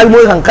หนึ่งขมายมื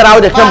อขังกระเรา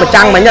เด็กขึ้นมา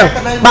จังเหมือนยัง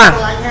บ้า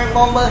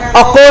อ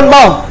อกโกนบ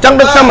องจัง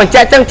ดึกสมัยแ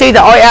จ๊จังจีแ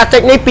ต่ออยอาเจ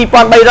กนี้ปีปอ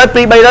นใบร้อย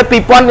ปี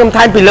ปอนยมไท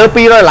ยปีเลอ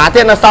ปีร้อยหลาเ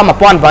จ้าน่าซ้อมมา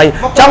ปอนไป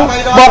จัง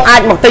บองอา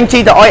จมาติ้งจี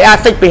แต่ออยอา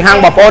เจกปีห้าง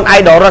มาปอนไอ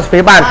ดอลรัสเปี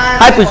ยบ้าน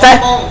ให้ปีเซ่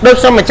ดึก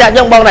สมัยแจ๊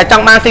ยังบองไหนจั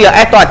งมาสิไอ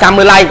ตัวจำ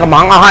มือไล่กับหม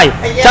องเอาให้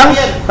จัง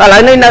แต่หลา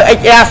ยในเอ็ก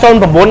แอร์โซน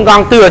ผมหมุนกอ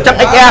งเตือจัง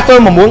เอ็กแอร์โซน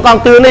ผมหมุนกอง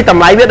เตือนี่ทำ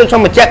ไรเวียดดึกส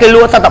มัยแจ๊กิลั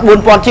วสตับบุญ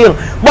ปอนเชียง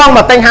บองม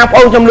าติ้งห้างโอ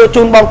นจำเลือ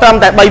จูนบองตาม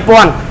แต่ใบป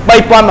อน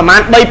ประมา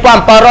ณใบปอน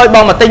ปร้อยบ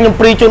องมาติ้งยม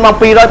ปรีจูนบอง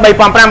ปีร้อยใบ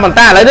ปอนปรามมัน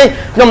ตาเลยนี่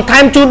ยมไท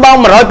ม์จูนบอง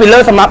มาร้อยปีเล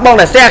ยสำหรับบอง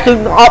แต่แซ่คือ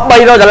ออกใบ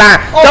ร้อยแต่ละ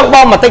จังบ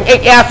องมาติ้งเอ็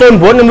กแอร์โซน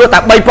หัวยมเลือแต่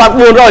ใบปอน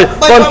บัวร้อย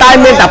คนตาย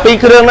เมียนแต่ปี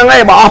เครื่องนั่งไง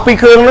บอกออกปี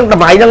เครื่องนั่งทำ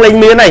ไรนั่งเล่น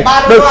เมียนไง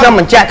โดยเฉพาะ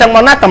มันแจ๊จังบ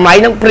องนัดทำไร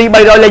นั่งปรีใบ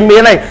ร้อยเล่นเมีย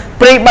นไง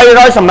ปรีใบ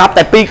ร้อยสำหรับแ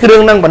ต่ปีเครื่อ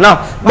งนั่งบนนอก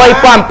ใบ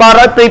ปอนป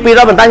ร้อยปี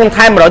ร้อยบรรทัดยังไท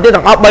ม์มาร้อยที่ต้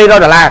องออกใบร้อย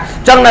แต่ละ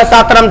จังในซา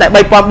ตรัมแต่ใบ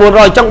ปอนบัว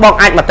ร้อยจังบอง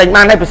ไอมาติ้ง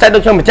มันให้ไปเซ็ตโด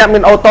ยเฉพาะมันแจ๊มี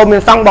โอโต้มี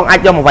ซ่องบองไอ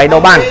จะมาไว้โด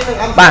บ้าน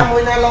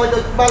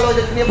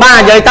បាទ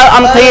និយាយទៅ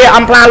អំធី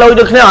អំផ្លាលុយ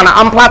ដូចគ្នា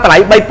អំផ្លាតម្លៃ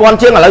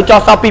 3000 ជាងឥឡូវចោះ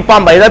សល់ 2800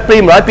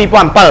 2100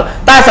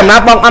 2007តែសម្រា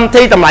ប់បងអំ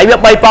ធីតម្លៃវា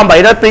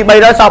 3800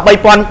 2300សល់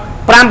 3000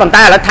 ប៉ុន្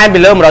តែឥឡូវថែមពី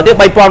លើ100ទៀត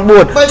 3004 អ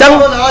ញ្ចឹង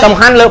សំ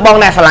ខាន់លើបង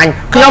អ្នកស្រឡាញ់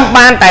ខ្ញុំ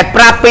បានតែ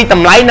ប្រាប់ពីត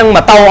ម្លៃនឹង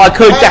ម៉ូតូឲ្យ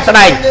ឃើញចាក់ស្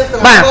ដែង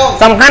បាទ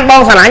សំខាន់ប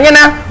ងស្រឡាញ់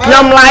ណាខ្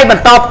ញុំឡាយប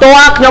ន្តផ្ទា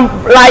ល់ខ្ញុំ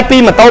ឡាយពី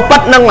ម៉ូតូប៉ិ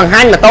តនិងបង្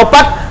ហាញម៉ូតូ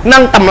ប៉ិតនិ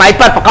ងតម្លៃ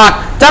ប៉ិតប្រកបអ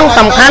ញ្ចឹង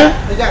សំខាន់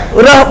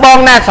រើសបង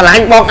អ្នកស្រឡា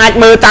ញ់បងអាច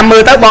មើលតាមមើ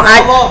លទៅបងអា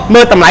ច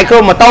មើលតម្លៃគ្រ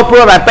ប់ម៉ូតូព្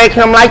រោះតែពេលខ្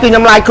ញុំឡាយគឺខ្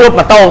ញុំឡាយគ្រប់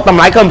ម៉ូតូត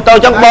ម្លៃគ្រប់ម៉ូតូអ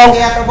ញ្ចឹងបង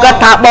គាត់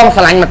ថាបងស្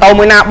រឡាញ់ម៉ូតូ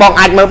មួយណាបង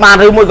អាចមើលបាន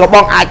ឬមួយក៏ប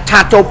ងអាចឆា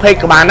តចូលពេក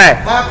ក៏បានដែរ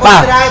បា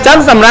ទអញ្ចឹង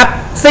សម្រាប់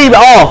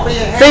CBR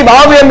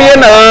វាមាន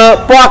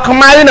ពណ៌ខ្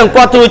មៅនិងព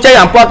ណ៌ទូចេញ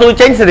ពណ៌ទូ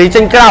ចេញសេរី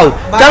ចេញក្រោយ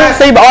អញ្ចឹង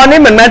CBR នេះ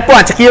មិនមែនព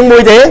ណ៌ឆ្កៀងមួ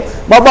យទេ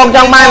បងច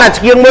ង់បានតែ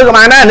ឆ្កៀងមួយក៏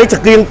បានដែរនេះ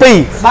ឆ្កៀង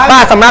2បា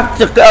ទសម្រាប់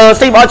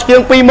CBR ឆ្កៀង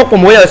2មុខ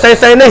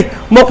 600cc នេះ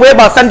មុខវា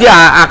បើសិនជា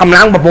អាកម្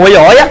លាំង 600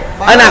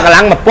ហើយណាកម្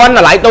លាំង 1000ត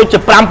ម្លៃដូចជា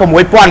 5 6000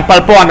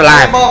 7000ដុល្លា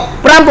រ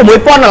 5 6000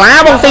ដុល្លារ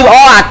បង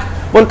CBR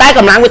ប៉ុន្តែក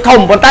ម្លាំងវាធំ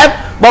ប៉ុន្តែ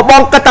ប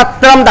ងគិតថា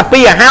ត្រឹមតែ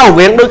250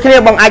រៀងដូចគ្នា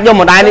បងអាចយក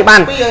ម៉ូដែលនេះបា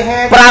ន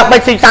ប្រើបិច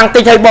ស៊ីសាំងតិ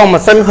ចឲ្យបង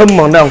ម៉ាស៊ីនហឹមហ្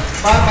មងហ្នឹង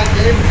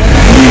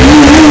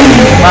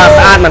បាទ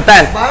ស្អាតមែនតើ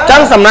អញ្ចឹ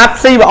ងសម្រាប់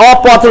CBR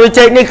ពណ៌ទ្រុយ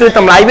ចេកនេះគឺត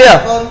ម្លៃវា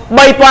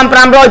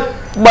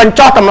 3500 បញ្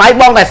ចុះតម្លៃ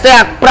បងតែស្ទះ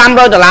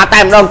$500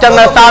តែម្ដងអញ្ចឹង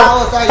នៅសល់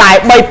តែ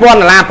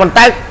$3000ប៉ុន្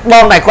តែប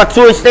ងតែគាត់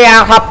ជួយស្ទះ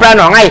ហប់ប្រាន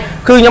ថ្ងៃ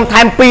គឺខ្ញុំ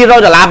ថែម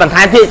$200បន្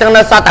ថែមទៀតអញ្ចឹង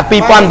នៅសល់តែ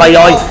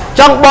2800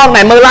ចង់បង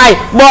តែមើល live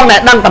បងតែ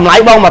ដឹងតម្លៃ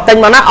បងមកទិញ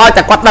មកណាឲ្យ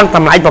តែគាត់ដឹងត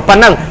ម្លៃប៉ុ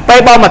ណ្ណឹងពេល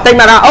បងមកទិញ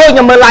មកណាអូខ្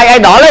ញុំមើល live អី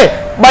ដល់ទេ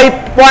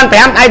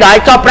3500អីដល់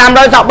ចុះ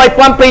500សក់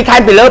3000ព្រីថែ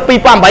មពីលើ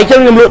2008ជើ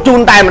ងខ្ញុំលក់ជូន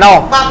តែម្ដង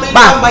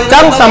បាទអញ្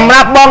ចឹងសម្រា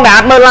ប់បងដែលអ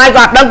ត់មើល live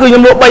គាត់ដឹងគឺខ្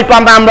ញុំលក់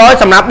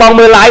3500សម្រាប់បង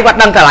មើល live គាត់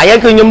ដឹងតម្លៃហើយ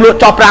គឺខ្ញុំលក់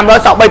ចុះ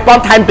500សក់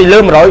3000ថែមពីលើ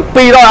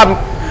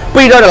100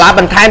 $200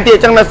បន្ថែមទៀតអ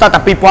ញ្ចឹងនៅសល់តែ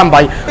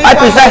2008ហើយ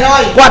ពិសេស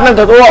គាត់នឹង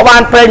ទទួលបា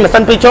នប្រេងម៉ាស៊ី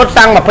ន2ជូត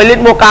សាំង20លី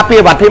ត្រមកការពា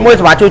រវត្ថិមួយ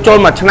សម្រាប់ជួយចូល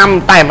មួយឆ្នាំ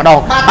តែម្ដង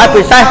ហើយ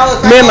ពិសេស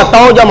មានម៉ូ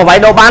តូយកមកវាយ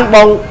ដោបានប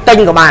ងទិញ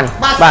ក៏បាន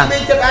បាទ CB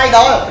ចិត្តអាយដ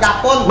ល់ដាក់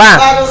ពុនបាទ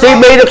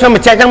CB ដូចខ្ញុំប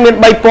ញ្ជាក់អញ្ចឹងមាន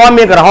3ពណ៌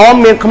មានក្រហម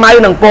មានខ្មៅ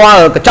និងពណ៌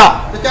កញ្ចក់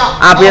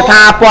អាវាថា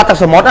ពណ៌ទឹក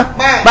សមុទ្រ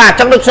បាទអញ្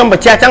ចឹងដូចខ្ញុំប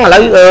ញ្ជាក់អញ្ចឹងឥឡូ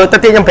វទៅ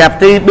ទៀតខ្ញុំប្រាប់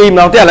CB ម្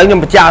ដងទៀតឥឡូវខ្ញុំ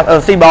បញ្ជាក់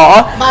CBR អ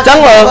ញ្ចឹង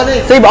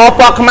CBR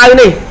ពណ៌ខ្មៅ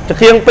នេះ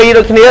ជាង2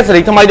ដូចគ្នាសេ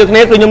រីថ្មីដូចគ្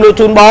នាគឺខ្ញុំលក់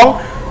ជូនបង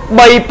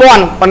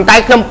3000ប៉ុន្តែ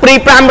ខ្ញុំព្រី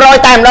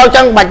500តែម្ដងអញ្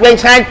ចឹងបាច់វិញ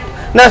ឆ្ងាយ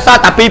នៅស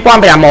ល់តែ2500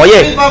ទេអ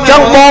ញ្ចឹ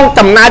ងបង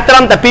ចំណាយត្រឹ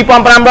មតែ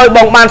2500ប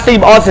ងបាន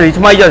CBR សេរី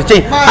ថ្មីយកទៅជី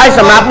ហើយស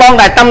ម្រាប់បង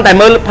ដែលតាមតែ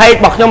មើល page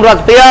របស់ខ្ញុំរា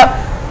ល់ទៅ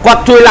គា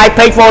ត់ជួយ like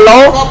page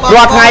follow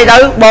រាល់ថ្ងៃទៅ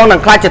បងនឹង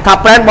ខ្លាចជា top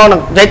brand បងនឹ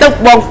ងនិយាយទៅ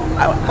បង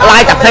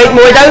like តែ page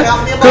មួយទៅ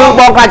គឺ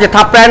បងខ្លាចជា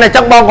top brand អញ្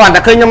ចឹងបងគ្រាន់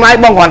តែឃើញខ្ញុំ like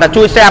បងគ្រាន់តែ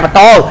ជួយ share បន្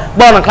ត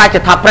បងនឹងខ្លាចជា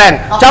top brand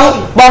អញ្ចឹង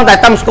បងតែ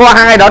តាមស្គាល់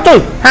ហាងឯដល់ជួយ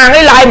ហាង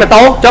នេះ like ម៉ូ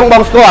តូអញ្ចឹងប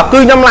ងស្គាល់គឺ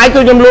ខ្ញុំ like គឺ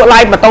ខ្ញុំលក់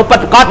like ម៉ូតូប៉ិត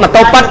ប្រកបម៉ូ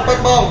តូប៉ិត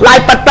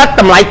like ប៉ិត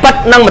តម្លៃប៉ិត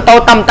និងម៉ូតូ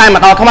តាមតែ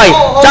ម្ដងថ្មីអ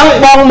ញ្ចឹង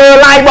បងមើល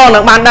like បងនឹ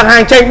ងបានដឹងហា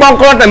ងចេញបង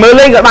គ្រាន់តែមើល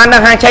លេងក៏បានដឹ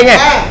ងហាងចេញដែរ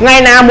ថ្ងៃ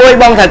ណាមួយ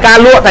បងត្រូវការ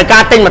លក់ត្រូវកា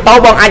រទិញម៉ូតូ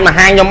បងអាចមក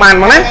ហាងខ្ញុំបាន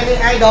មកណា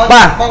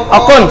បាទអ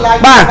រគុណ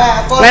បាទ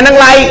ថ្ងៃហ្នឹង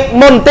like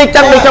មុនបន្តិច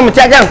ចឹងដូចខ្ញុំបញ្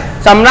ជាក់ចឹង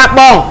សម្រាប់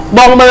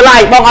បងមើល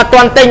like បងអត់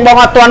ទាន់ទិញបង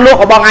អត់ទាន់លក់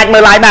ក៏បងអាចមើ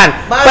ល like បាន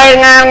ពេល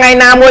ថ្ងៃ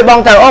ណាមួយបង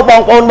ទៅអូប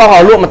ងប្អូនបងឲ្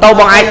យលក់ម៉ូតូ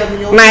បងអាច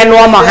ណែ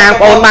នាំមកហាងបង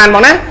ប្អូនបានម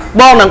កណា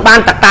បងនឹងបាន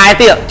តតែ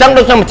ទៀតអញ្ចឹង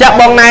ដូចខ្ញុំបញ្ជាក់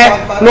បងណែ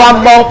នាំ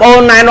បងប្អូន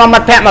ណែនាំមិ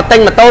ត្តភក្តិមកទិញ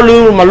ម៉ូតូឬ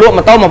មកលក់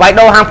ម៉ូតូមកវាយ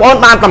ដោហាងបងប្អូន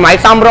បានតម្លៃ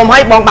សមរម្យហើ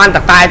យបងបានត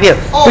តែទៀត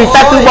ពិ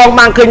សេសគឺបង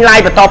បានឃើញ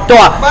live បន្តផ្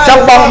ទាល់អញ្ចឹង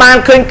បងបាន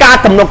ឃើញការ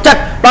ទំនុកចិត្ត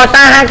ដោយ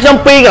សារហាងខ្ញុំ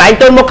ពីរកន្លែង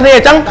ទល់មុខគ្នាអ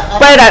ញ្ចឹង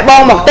ពេលដែលប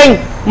ងមកទិញ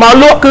មក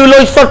លក់គឺលុ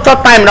យសុទ្ធ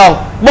តែម្ដង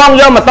បង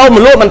យកម៉ូតូម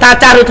កលក់មិនថា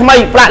ចាស់ឬថ្មី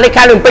ប្រាក់លេខ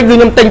ខែលុយពេញគឺ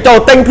ខ្ញុំទិញចូល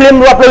ទិញភ្លាម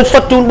រាប់លុយសុ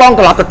ទ្ធជូនបង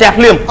ត្រឡប់ទៅផ្ទះ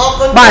ភ្លាម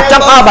បាទច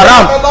ង់អស់បារ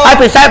ម្ភហើយ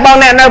ពិសេសបង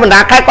អ្នកនៅបណ្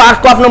ដាខេត្តក៏អាច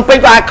គាត់ភ្នំពេញ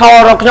ក៏អាចខល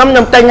រកខ្ញុំ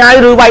ទិញហើយ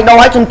ឬវាយដោ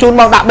ហើយខ្ញុំជូន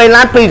បងដាក់3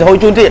ឡាន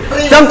200ជូនទៀត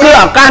អញ្ចឹងគឺ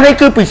ឱកាសនេះ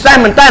គឺពិសេស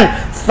មែនតើ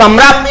សម្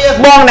រាប់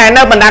បងដែល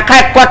នៅបណ្ដាខេ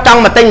ត្តគាត់ចង់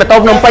មកទិញម៉ូតូ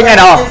ភ្នំពេញឯ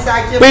ដល់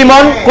ពីមុ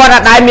នគាត់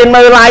អាចមាន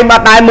មើល live បា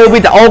ត់ដែរមើលវី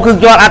ដេអូគឺ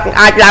គាត់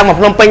អាចឡើងមក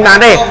ភ្នំពេញបាន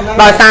ទេ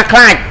ដោយសារខ្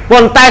លាចប៉ុ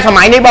ន្តែស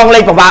ម័យនេះបងលេ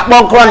ខពិបាកប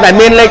ងគ្រាន់តែ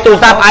មានលេខទូរ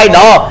ស័ព្ទ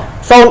idol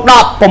 010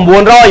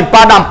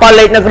 900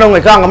 លេខនៅក្នុងឯ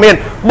កក៏មាន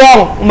បង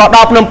មកដ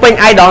ល់ភ្នំពេញ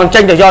idol ចេ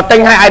ញទៅយកទិញ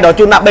ឲ្យ idol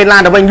ជូនដាក់3ឡា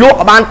នទៅវិញលក់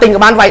ក៏បានទិញក៏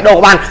បានវាយដោ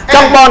ក៏បានច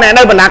ង់បងអ្នក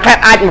នៅបណ្ដាខេត្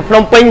តអាចមកភ្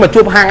នំពេញមក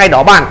ជួបហាង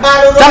idol បាន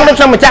ចង់ដូច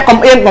ខ្ញុំបញ្ជាក់កុំ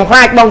អៀនបងខ្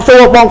លាចបងសួ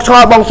របងឆ្ង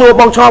ល់បងសួរ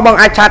បងឆ្ងល់បង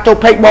អាចឆាតចូល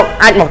page បង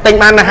អាចមកទិញ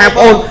បាននៅហាងបង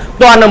អូន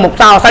តើនៅមុខផ្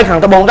សារអស័យខាង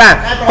ត្បូងតា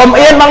កុំ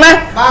អៀនបងណា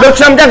ដូច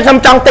ខ្ញុំចឹងខ្ញុំ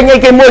ចង់ទិញអី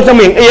គេមួយខ្ញុំ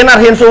រៀងអៀនអ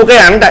ត់ហ៊ានសួរគេ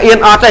អានតែអៀន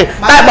អត់ទេ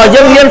តែបើ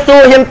យើងហ៊ានសួ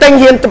រហ៊ានទិញ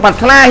ហ៊ានប្រា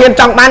ថ្នាហ៊ាន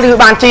ចង់បានគឺ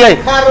បានជាហើយ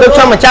ដូចខ្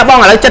ញុំបញ្ជាក់បង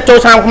ឥឡូវចិត្តចូល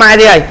ឆ្នាំខ្មែរ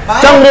ទេហើយ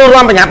ចង់រួមរួ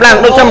មប្រញាប់ឡើង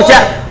ដូចខ្ញុំបញ្ជា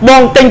ក់ប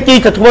ងទិញជី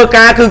ទៅធ្វើ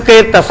ការគឺគេ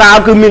តសោ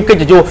គឺមានកិត្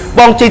តិយស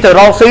បងជីទៅ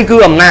រកស៊ីគឺ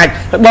អំណាច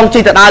បងជី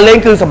ទៅដើរលេង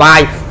គឺសុបាយ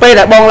ពេល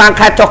ដែលបងឡើង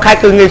ខេត្តចុះខេត្ត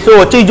គឺងាយស្រួ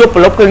លជីយប់ប្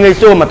រលប់គឺងាយ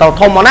ស្រួលមកត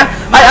ធំមកណា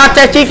ហើយអត់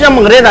ចេះជីខ្ញុំប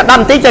ង្រៀនតែ10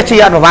នាទីចេះជី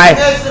អត់ប្រវែង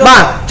បា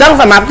ទអញ្ចឹង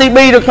សម្រាប់ CB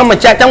ដូចខ្ញុំប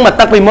ញ្ជាក់អញ្ចឹងមក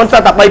ទឹកពីមុន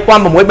សតតែ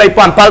3600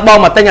 3700បង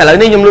មកទិញឥឡូ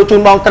វនេះខ្ញុំលក់ជូ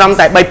នបងត្រឹម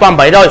តែ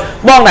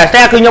3800បងដែល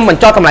share គឺខ្ញុំប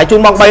ញ្ចុះតម្លៃជូ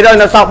នបង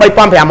300នៅសល់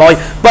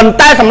3500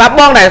ប៉ុន្តែសម្រាប់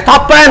បងដែល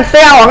top brand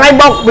share ថ្ងៃ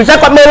បងពិសេ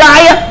សគាត់មើល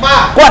live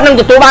គាត់នឹ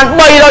ងទទួលបាន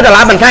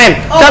$300បន្ថែម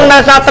ចឹ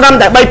ងនៅសល់ត្រឹ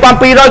មតែ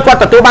3200គាត់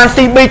ទទួលបាន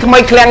CB ថ្មី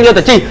ឃ្លាំងយក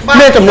ទៅជី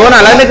មានចំនួន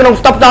ឥឡូវនេះក្នុង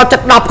stock ដល់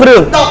10គ្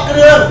រឿ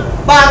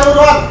ងបាទ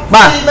រួ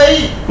ចបាទ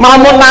មក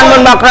មុនបានមិ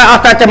នមកក្រៅអ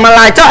ស់តែ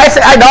ចាំឡាយ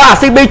ចុះអីដល់អា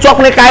CB ជាប់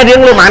គ្នាកែរៀ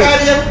ងលោកមិ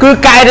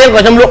នគឺកែរៀងក៏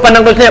ខ្ញុំលក់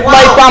ប៉ុណ្ណឹងដូចគ្នា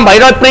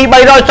3800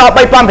 2300ចោល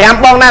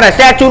3500បងណាដែល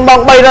share ជូនបង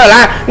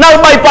$300នៅ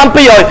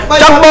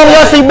3200ចង់បងយ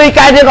ក CB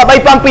កែរៀងក៏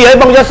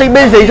3200បងយក CB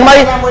ស្រីថ្មី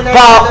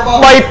ក៏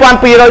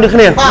3200ដូ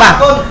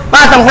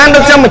ចគ្នាបាទសំខាន់ដូ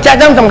ចខ្ញុំ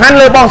បញ្ជាក់ចឹងសំខាន់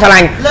លើបងស្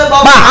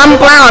រឡាញ់បាទអំ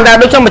ផ្លាអត់ដែល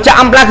ដូចខ្ញុំ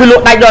បញ្ជាក់អំផ្លាគឺល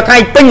ក់ដាច់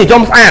ដល់ថ្ងៃពេញនិ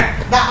យមស្អា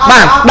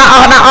តបាទដា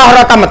ក់អស់រ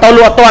ត់តែម៉ូតូល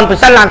ក់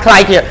អត់ទាន់ពិសេសឡើ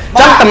ងថ្លៃទៀត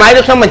ចឹងតម្លៃដូ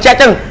ចខ្ញុំ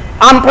បញ្ជាក់ចឹង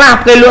អំផ្លាស់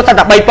គេលក់តែ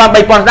3000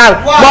 3000ដែ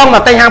របងម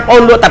កទិញហា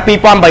ងប្អូនលក់តែ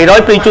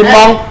2800ព្រីជូនប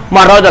ង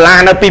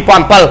$100នៅ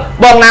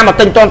2007បងណាមក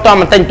ទិញតន់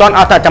មកទិញតន់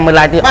អត់តែចាំមើ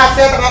លឡាយទៀតបាទសេ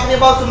ទាំង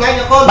អស់គ្នាបងសម្លាញ់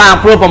អរគុណបាទ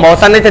ព្រោះ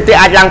promotion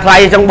នេះទៅអាចឡើ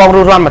ងថ្លៃអញ្ចឹងប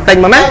ងរួចរាល់មកទិ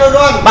ញម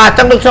កណាបាទ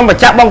អញ្ចឹងដូចខ្ញុំ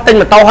បញ្ជាក់បងទិញ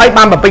ម៉ូតូឲ្យបា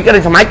ន7ក្រិ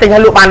ចសម័យទិញឲ្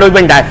យលក់បានលុយ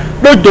វិញដែរ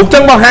ដូចជុំ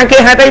អញ្ចឹងបងហា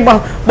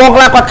ងគេហេតុអីប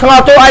ងខ្លះគាត់ឆ្ង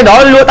ល់ចូលឲ្យ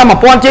ដល់លក់តែ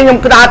1000ជាងខ្ញុំ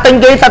ក្តារទិញ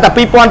គេតែ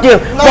2000ជា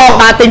ងប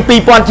ងដើរទិញ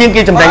2000ជា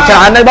ងគេចំណេញច្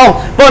រើនហើយបង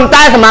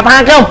ប៉ុន្តែសម្រាប់ហា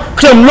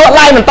ងខ្ញុំ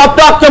លក់ឡាយមិនត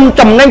បតខ្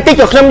ញុំចំណេញតិ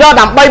ចក៏ខ្ញុំយក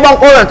ដើម្បីបង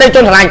ប្អូនអតិថិ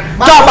ជនឆ្លាញ់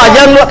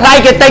ចុះបើយើង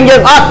លក់ថ្លៃគេទិញយើ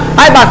ងអត់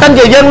ហើយបើសិន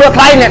ជាយើងលក់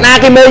ថ្លៃអ្នកណា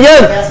គេមើ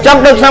លយើង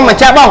ចង់ដូចខ្ញុំបញ្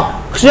ជាក់បង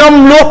ខ្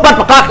ញុំលក់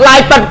ប៉ាត់ប្រកាសឡាយ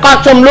ប៉ាត់ប្រកា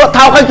សខ្ញុំ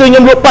លក់ថោកហើ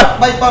យគឺខ្ញុំលក់ប៉ាត់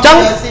ចឹ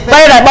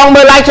ងពេលដែលប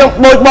ងមើលឡាយខ្ញុំ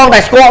ដូចប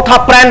ងដែលស្គាល់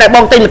top brand ដែ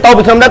លបងទិញ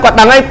ម៉ូតូពីខ្ញុំដែ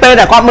រគាត់ដឹងហើយពេល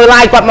ដែលគាត់មើល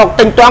ឡាយគាត់ម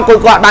កទិញទាន់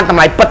គាត់បានតម្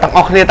លៃប៉ាត់ទាំងអ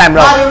ស់គ្នាតែម្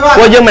ដងព្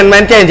រោះយើងមិ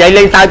នមែនចេះនិយាយ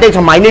លេងសើចទេ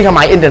សម័យនេះស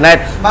ម័យអ៊ីនធឺណិត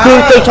គឺ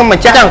ខ្ញុំប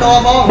ញ្ជាក់ចឹ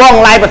ងប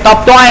ងឡាយបន្ត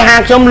ផ្ទាល់ឲ្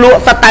យហាងខ្ញុំលក់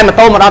សិតតែម៉ូ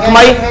តូមក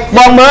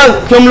ដល់ថ្មីបងមើល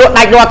ខ្ញុំលក់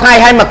ដាច់រាល់ថ្ងៃ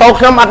ហើយម៉ូតូ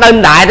ខ្ញុំអត់នៅមិ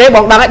នដែរទេ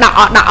បងដឹងហើយដាក់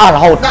អស់រ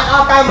ហូ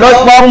តដូច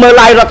បងមើ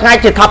លឡាយរាល់ថ្ងៃ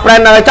ជា top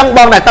brand ហើយចឹង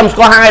បងដែ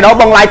លតែស្គាល់ហាងឯដល់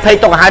បងឡាយ page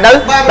ទុកឲ្យហើ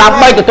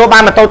យទៅដើម្បីទទួ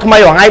លបាន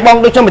ម៉ូតូថ្មីរាល់ថ្ងៃប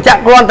ងដូចខ្ញុំបញ្ជាក់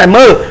គ្រាន់តែ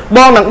មើលប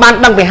ងនឹងបា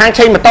នដឹងពីហា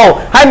ងឆេង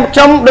ម៉ូតូហើយខ្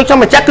ញុំដូចខ្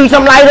ញុំបញ្ជាក់គឺខ្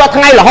ញុំឡាយរាល់ថ្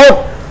ងៃរហូត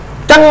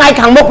ចឹ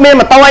ងថ្ងៃខាងមុខមាន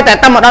ម៉ូតូឲ្យតែ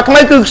តាមម្ដ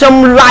ងថ្មីគឺខ្ញុំ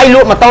ឡាយល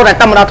ក់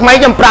ម៉ូតូតែតាមម្ដងថ្មី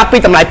ខ្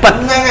ញុំប្រាប់ពីតម្លៃពិ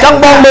តចឹង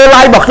បងមើ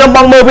លឡាយរបស់ខ្ញុំប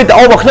ងមើលវីដេ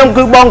អូរបស់ខ្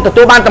ញុំគឺបងទ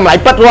ទួលបាន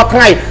តម្លៃពិតរាល់ថ្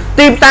ងៃ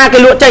ទីផ្សា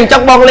រគេលក់ចេ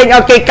ញចឹងបងលេ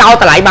ងឲ្យគេកោ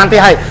តម្លៃបានទេ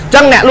ហើ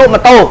យចឹងអ្នកលក់ម៉ូ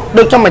តូ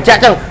ដូចខ្ញុំ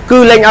បញ្ជាក់ចឹងគឺ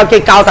លេងឲ្យគេ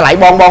កោ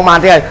តម្លៃប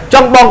ងបានទេហើ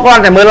យចឹងបងគ្រា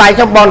ន់តែមើលឡាយខ្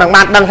ញុំបងនឹង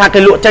បានដឹងថា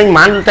គេលក់ចេញ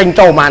ប៉ុន្មានចេ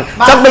ញចូលប៉ុន្មាន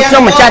ចឹងដូចខ្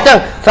ញុំបញ្ជាក់ចឹ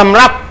ងសម្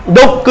រាប់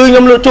ឌុ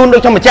បគឺខ្ញុំលក់ជូនដូ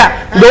ចខ្ញុំ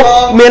បញ្ជាក់ឌុប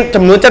មា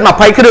នចំនួន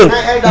20គ្រឿ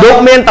ងឌុប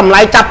មានតម្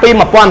លៃចាប់ពី1700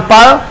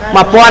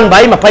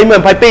 1800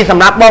 20 22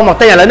សម្រាប់បងម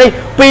កទិញឥឡូវនេះ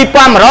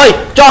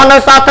2500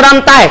ចុះនៅសល់ត្រឹ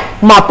មតែ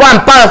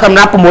1700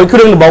សម្រាប់6គ្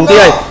រឿងដំបូងទៀ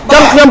តហើយចឹ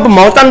ងខ្ញុំប្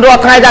រម៉ូសិ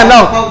នរាល់ថ្ងៃតែម្ដ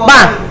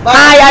ងបាទ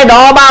ហើយអាយ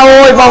ដល់បាទ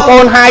អូយប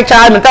ងប្អូនហើ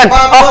យច្រើនមែ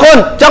នតើអរគុណ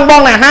ចឹងប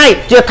ងណាហើយ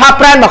ជា top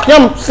brand របស់ខ្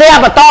ញុំ share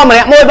បន្តម្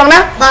នាក់មួយប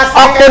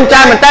ងណាអរគុណច្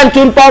រើនមែនតើ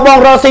ជូនពរប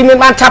ងរស់ស៊ីមាន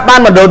បានឆាប់បាន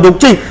មកដល់ឌុប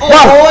ជី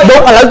បងឌុ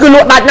បឥឡូវគឺល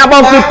ក់ដាច់ណា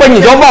បងគឺពេ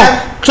ញនិយមប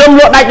ងខ្ញុំ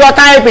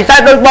លក់ដាច់រាល់ថ្ងៃពិសេស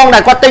ដូចប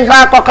ងដែលគាត់ទិ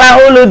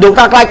ញខ្លះគាត់ខ្លះអូលឺឌុប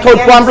ថាខ្លាចខូច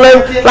ពណ៌ភ្លើង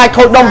ខ្លា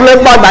ចខូចដុំភ្លើង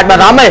បងបាច់បា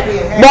រម្ភទេ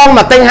បង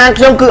មកទិញហាងខ្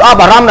ញុំគឺអត់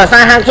បារម្ភដោ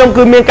យសារហាងខ្ញុំ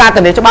គឺមានការ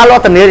ធានាច្បាស់លាស់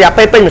ធានា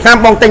រយៈពេលពេញមួយឆ្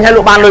នាំបងទិញឲ្យល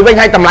ក់បានលុយវិ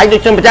ញហើយតម្លៃដូច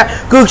ខ្ញុំបញ្ជាក់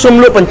គឺខ្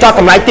ញុំលក់បញ្ចុះ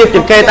តម្លៃទាបជា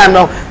ងគេតែម្ដ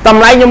ងត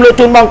ម្លៃខ្ញុំលក់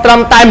ជូនបងត្រឹម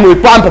តែ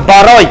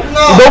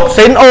1700ឌុ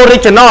បស៊ីន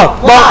original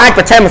បងអា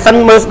ចប្រឆេះម៉ាស៊ីន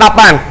មើ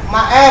លស្ដាប់បាន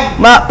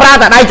មកប្រើ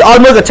តែដៃច្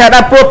អល់មើលក៏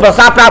ឆេះដែរព្រោះប្រ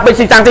សាប្រើប៊ិច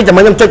ស៊ីតាំងទីចាំ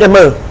ខ្ញុំចុចឲ្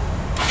យមើល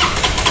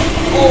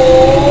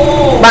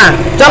បា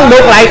ទចឹងឌុ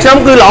បកន្លែងខ្ញុំ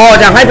គឺល្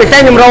អចឹងហើយពិសេស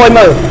ខ្ញុំរកឲ្យមើ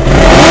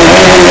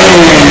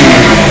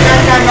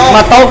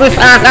លម៉ូតូគឺ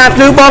ស្អា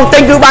តគឺប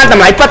ងទិញគឺបានត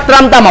ម្លៃពិ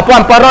តត្រឹមតែ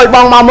1700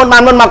បងមកមុ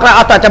នបានមុនមកក្រោយ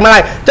អត់តែចាំហើ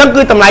យចឹង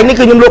គឺតម្លៃនេះ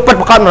គឺខ្ញុំលក់ពិ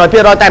តប្រកប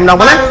 100% តែម្ដង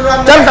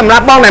ប៉ុណ្ណាចឹង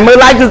សម្រាប់បងដែលមើល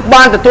live គឺ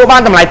បានទទួ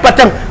លបានតម្លៃពិត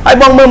ចឹងហើយ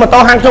បងមើលម៉ូតូ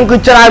ហាងខ្ញុំគឺ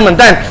ច្រើនមែន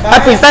តើហើ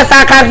យពិសេសសា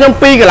ខាខ្ញុំ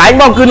2កន្លែង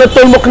បងគឺនៅ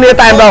ទល់មុខគ្នា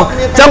តែម្ដង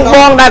ចឹ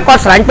ងបងដែលគា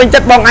ត់ស្រឡាញ់ពេញចិ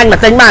ត្តបងអាច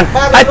មកទិញបាន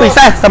ហើ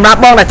យពិសេស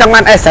សម្រាប់បងដែល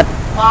ចង់បាន asset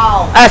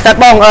asset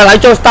បងឥឡូវ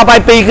ចូល stop ឲ្យ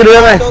2គ្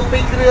រឿងហើយ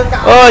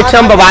អូ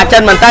យខ្ញុំពិបា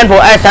កចិត្តមែ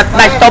នតើព្រោះ asset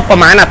ដាច់ stop ប្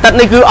រហែលអាទិត្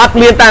យនេះគឺ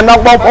អត់មានតែម្ដង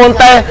បងប្អូ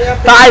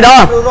នទេតែអីដ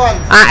ល់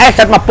អា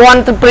asset 1000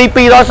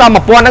 200 សល់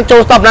1000ហ្នឹ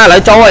ងចូល stop ណា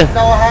ឥឡូវចូលហើយ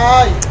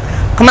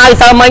ខ្មៅ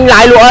សើមិ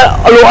ញឡាយ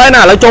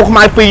លក់អីណាឥឡូវចូលខ្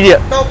មៅ2ទៀ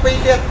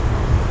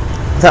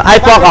តហើយ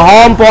ពណ៌ក្រ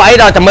ហម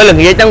ពណ៌អីដល់តែមើ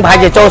លល្ងាចហ្នឹងប្រហែ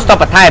លជាចូល stop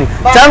បន្ថែម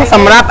អញ្ចឹង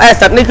សម្រាប់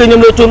asset នេះគឺខ្ញុំ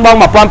លក់ជូនបង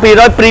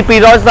1200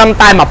 200សំ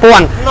តែ1000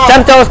អញ្ចឹង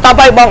ចូល stop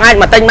ឲ្យបងអាច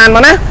មកទិញបាន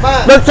មកណា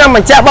ដូចខ្ញុំ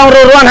បញ្ជាក់ប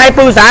ងរួនឲ្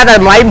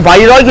យពូសាតែតម្លៃ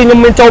800គឺខ្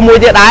ញុំមានចូលមួយ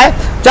ទៀតដែរ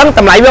អញ្ចឹង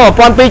តម្លៃវា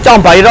1200ចុះ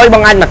800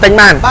បងអាចមកទិញ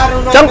បា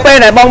នអញ្ចឹងពេល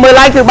ដែលបងមើល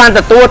live គឺបា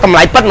នទទួលតម្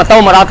លៃពិតម៉ូតូ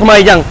មក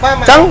ដល់ថ្មីអញ្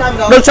ចឹ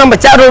ងដូចខ្ញុំប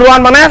ញ្ជាក់រួ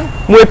នបងណា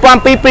1200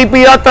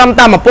 200ត្រឹ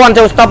មតែ1000ចូ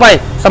ល stop ហើ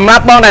យសម្រា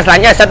ប់បងដែលស្រឡា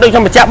ញ់ asset ដូ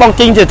ចខ្ញុំបញ្ជាក់ប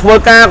ងជីងទៅធ្វើ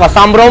ការក៏ស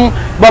មរម្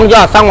យបងយ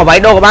កអសង្ឃអ្វី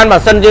ដូរក៏បានបើ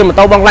សិនយើង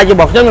ម៉ូតូបងឡាច់រ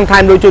បស់ខ្ញុំនឹ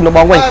ងថែមលុយជូន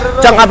ដល់បងវិញ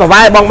អញ្ចឹងអត់ប្រ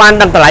វែបងបា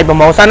នដឹងតម្លៃប្រ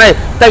ម៉ូសិនហើ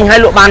យទិញឲ្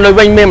យលក់បានលុយ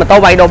វិញមាន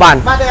ម៉ូតូវាយដូរបាន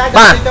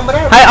បា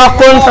ទហើយអរ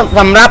គុណស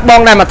ម្រាប់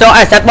បងដែលមកចូល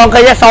asset បងឃើ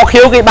ញស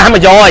ខៀវគេបាន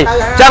មកយកហើ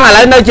យអញ្ចឹងឥ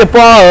ឡូវនៅជាព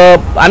ណ៌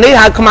អា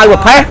នេះហៅខ្មៅប្រ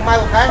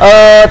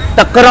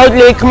ផេះទឹកក្រូ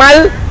ចលាយខ្មៅ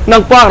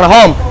និងពណ៌ក្រហ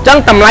មអញ្ចឹ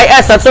ងតម្លៃ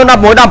asset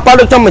 011 17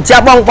ដូចខ្ញុំ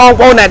បញ្ជាក់ប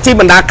ងប្អូនអ្នកជី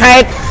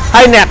បណ្ដាខេត្ត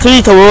ហើយអ្នកធី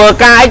ធ្វើ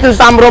ការអីគឺ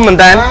សំរុំមែន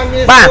តើ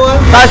បាទ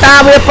ដោយសារ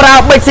វាប្រើ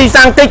បិចស៊ី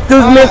សាំងតិចគឺ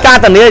មានការ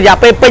ធានារយៈ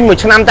ពេលពេញ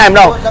1ឆ្នាំតែម្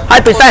ដងហើ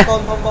យពិសេស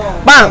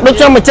បាទដូច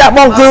ខ្ញុំបញ្ជាក់ប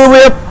ងគឺ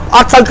វាអ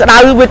ត់ទៅក្តៅ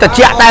វាត្រ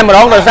ជាក់តែម្ដ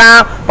ងដោយសារ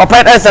ប្រភេ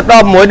ទ S10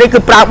 នេះគឺ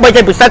ប្រើបិច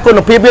ឲ្យពិសេសគុណ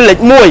ភាពវាលេខ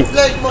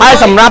1ហើយ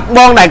សម្រាប់ប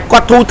ងដែលគា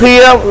ត់ធូធា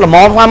ល្មម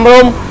សំ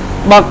រុំ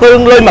បើគ្រឿង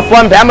លុយ 1500 ម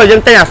កយើ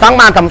ងទិញអាសង់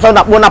បានត្រឹម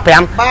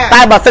01415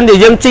តែបើសិនជា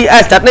យើង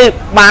GS នេះ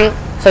បាន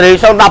សេរី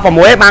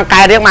016បាន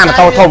កែរៀងបានម៉ូ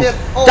តូធំអ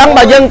ញ្ចឹង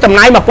បើយើងចំ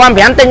ណាយ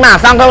 1500 ទិញបាន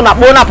អាសង់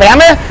01415ទេអ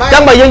ញ្ចឹ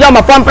ងបើយើងយក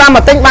 1500 ម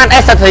កទិញបាន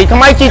S សេរីថ្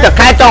មីជីត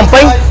ខែចំ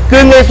ពេញគឺ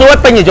ងាយស្រួល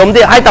ពេញនិយម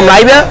ទៀតហើយតម្លៃ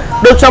វា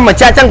ដូចខ្ញុំបញ្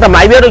ជាក់អញ្ចឹងតម្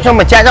លៃវាដូចខ្ញុំ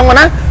បញ្ជាក់អញ្ចឹង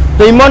ណា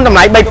ពីមុនតម្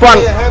លៃ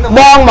 3000 ប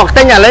ងមក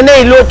ទិញឥឡូវនេះ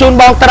លក់ជូន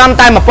បងត្រឹម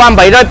តែ 1800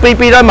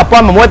 2200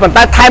 1600ប៉ុន្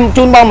តែថែម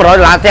ជូនបង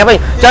$100ទៀតវិញអ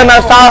ញ្ចឹងនៅ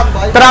សល់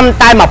ត្រឹម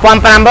តែ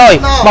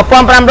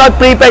 1500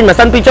 ព្រីពេញម៉ា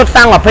ស៊ីន2ជុត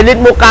សាំង20លីត្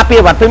រមុខការពា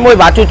រវ៉ាត់21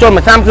វ៉ាជួសជុល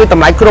មួយឆ្នាំគឺត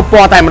ម្លៃគ្រប់ព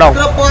ណ៌តែម្ដង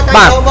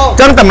បាទអញ្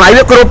ចឹងតម្លៃ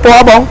វាគ្រប់ព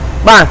ណ៌បង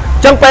បាទអ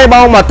ញ្ចឹងពេលប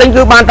ងមកទិញ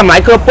គឺបានតម្លៃ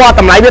គ្រប់ពណ៌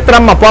តម្លៃវាត្រឹ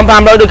ម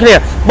 1500 ដូចគ្នា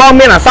បង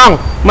មានអាសង្ឃ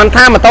មិន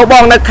ថាម៉ូតូប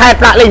ងនៅខេត្ត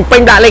ដាក់លេខពេ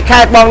ញដាក់លេខខេ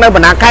ត្តបងនៅប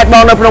ណ្ណាខេត្តប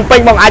ងនៅភ្នំពេញ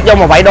បងអាចយក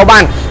មកវាយដោបា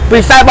នពិ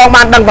សេសបង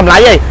បានដឹងតម្លៃ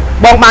ឯង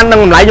បងបានដឹង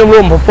តម្លៃខ្ញុំរួ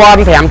ម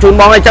1500ជូន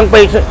បងអញ្ចឹងពេ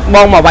លប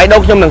ងមកវាយដោ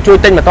ខ្ញុំនឹងជួយ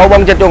ទិញម៉ូតូប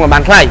ងចិត្តយកបា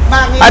នថ្លៃ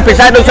ហើយពិ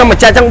សេសដូចខ្ញុំប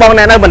ញ្ជាក់អញ្ចឹងបង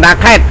នៅបណ្ដា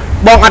ខេត្ត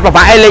បងអត់ប្រ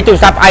វាយអីលេខទូរ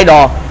ស័ព្ទ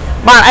idol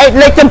បាទអី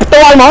លេខខ្ញុំផ្ទា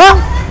ល់ហ្មង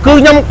គឺ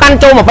ខ្ញុំកាន់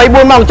ចូល24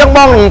ម៉ោងអញ្ចឹងប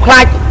ងខ្លា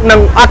ចនឹង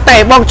អត់ទេ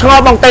បងឆ្ង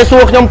ល់បងទេសួ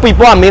រខ្ញុំពី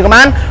ព័ត៌មានក៏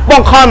បានប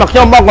ងខលមកខ្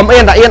ញុំបងកំអៀ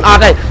នតាអៀនអ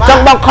ត់ទេអញ្ចឹង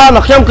បងខលម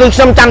កខ្ញុំគឺខ្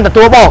ញុំចាំទ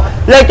ទួលបង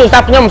លេខទូរស័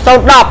ព្ទខ្ញុំ010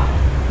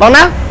បង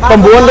ណា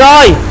900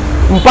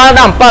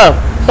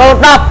 717 010 900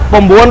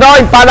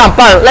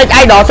 717លេខ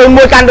idol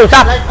 01កាន់ទូរស័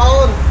ព្ទ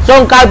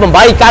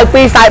098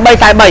 92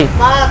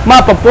 4343ម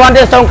កប្រព័ន្ធ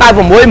ទៀត096 93214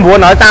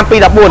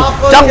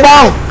ចង់ប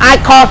ងអាច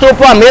ខលសួរ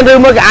ព័ត៌មានឬ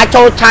មួយក៏អាច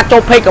ចូលឆាតចូ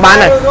លពេកក៏បាន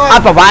ដែរអ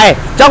ត់ប្រវែ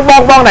ចង់ប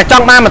ងដែលច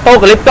ង់បានម៉ូតូ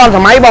កលីបទាន់ស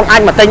ម័យបងអា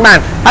ចមកទិញបាន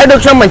ហើយដូច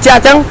ខ្ញុំបញ្ជាក់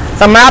អញ្ចឹង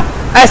សម្រាប់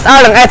SL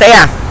និង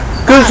SR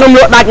គឺខ្ញុំល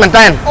ក់ដាច់មែន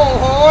តើ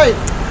អូយ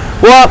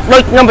ដូ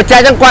ចខ្ញុំបញ្ជា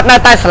ក់អញ្ចឹងគាត់នៅ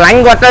តែស្រឡាញ់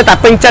គាត់នៅតែ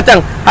ពេញចិត្តអញ្ចឹង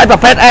ហើយប្រ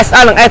ភេទ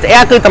SL និង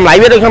SR គឺតម្លៃ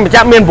វាដូចខ្ញុំបញ្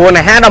ជាក់មាន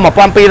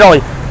950ដល់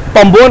1200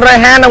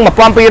 950 និង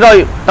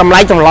 1200តម្លៃ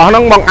ចន្លោះហ្នឹ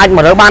ងបងអាចម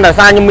ករើបានដោយ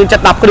សារខ្ញុំមានចិ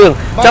ត្ត10គ្រឿង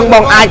អញ្ចឹងប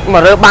ងអាចម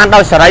ករើបានដោ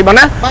យសេរីបង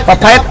ណាប្រ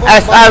ភេទ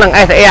SL និង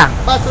SR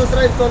បាទសួស្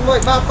ដី01បាទ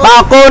អ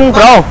រគុណ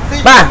ប្រូ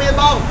បាទ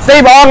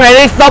CBR ថ្ងៃ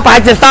នេះស្តុបប្រហែល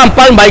ជា7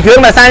 8គ្រឿង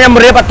ដោយសារខ្ញុំ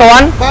រៀបអត់ទា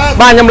ន់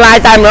បាទខ្ញុំឡាយ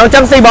តែម្ដងអញ្ចឹ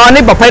ង CBR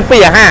នេះប្រភេទ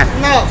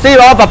250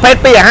 CBR ប្រភេទ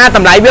250ត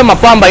ម្លៃវា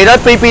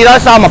 1800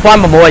 2200សល់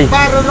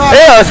 1600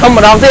អេសុំ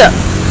ម្ដងទៀត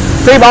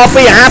CBR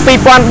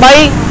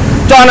 250 2003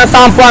ចុះនៅស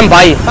ល់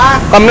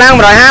 1800កម្លាំង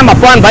150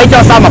 1800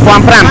ចុះសល់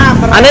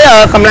 1500អានេះ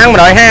កម្លាំង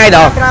150ហើយដ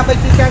ល់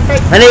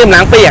អានេះកម្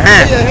លាំង250អ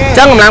ញ្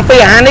ចឹងកម្លាំង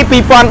250នេះ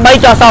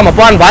 2003ចុះសល់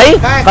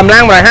 1800កម្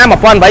លាំង150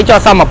 1800ចុះ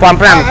សល់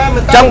 1500អ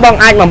ញ្ចឹងបង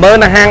អាចមកមើល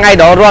នៅហាង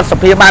idol រដ្ឋស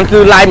ភាបានគឺ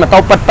ឡាយម៉ូតូ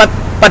ពិត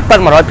 100% តែ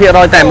ម្ដងអ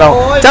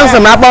ញ្ចឹងស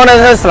ម្រាប់បងនៅ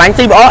ស្រឡាញ់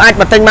CBR អាច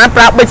មកទិញបាន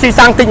ប្រើប៊ិចស៊ី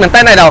សាំងតិចមែនតើ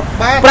idol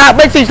ប្រើ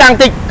ប៊ិចស៊ីសាំង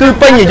តិចគឺ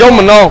ពេញនិយម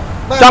ម្ដង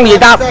ចង់និយាយ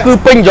ថាគឺ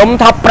ពេញនិយម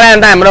top brand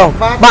តែម្ដង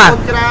បាទ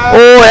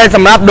អូយស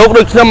ម្រាប់ឌុក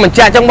ដូចខ្ញុំបញ្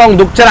ជាក់អញ្ចឹងបង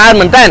ឌុកច្រើន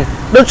មែនតើ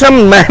ដូចខ្ញុំ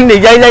មិនមែននិ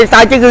យាយលេងសើ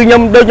ចទេគឺខ្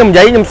ញុំដូចខ្ញុំនិ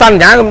យាយខ្ញុំសន្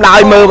យាខ្ញុំដើ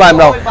រមើលបាទ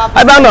ម្ដង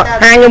ហើយបង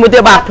ហាងខ្ញុំមួយទៀ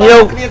តបាទភ្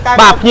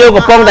ញៀវ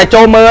កំពុងតែ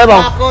ចូលមើលប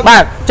ងបា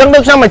ទអញ្ចឹងដូ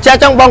ចខ្ញុំបញ្ជាក់អ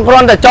ញ្ចឹងបងគ្រា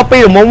ន់តែចុះពី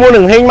រមុំមួយ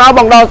នឹងហេងមកប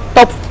ងដល់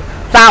តុប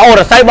សាអូ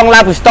រស័យបងឡើ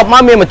ងពីស្តុបម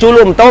កមានមកជួលល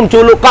ក់ម៉ូតូមកជួ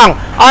លលក់កង់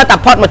អត់តែ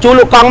ផុតមកជួល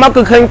លក់កង់មក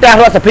គឺឃើញផ្ទះ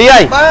រដ្ឋសភាហើ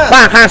យ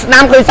បាទខាងស្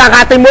ដាំគឺសា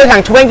ខាទី1ខា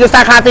ងឆ្វេងគឺ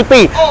សាខាទី2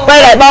ពេល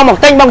ដែលបងមក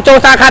ទិញបងចូល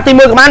សាខាទី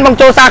1ក៏បានបង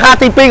ចូលសាខា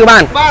ទី2ក៏បា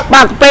ន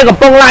បាទពេលកំ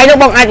ពុងឡាយនោះ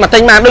បងអាចមកទិ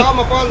ញបានដូច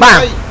បាទ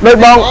ដូច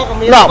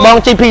បង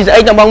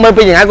GPCX បងមើល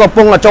ពីយ៉ាងណាក៏កំ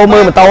ពុងចូលមើ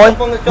លម៉ូតូហើយ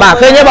បាទ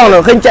ឃើញទេបង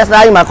ឃើញចាក់ស្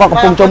ដាយមកគាត់កំ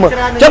ពុងចូលមើលអ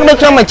ញ្ចឹងដូច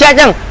ខ្ញុំបញ្ជាក់អញ្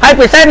ចឹងហើយ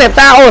ពិសេសអ្នកផ្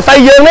សារអូស័យ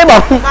យើងនេះប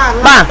ង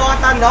បាទ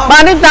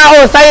នេះផ្សារ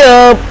អូស័យ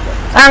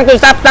ខាងទូរ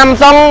ស័ព្ទ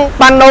Samsung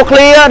ប៉ាណូ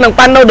clear និង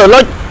ប៉ាណូ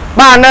Deluxe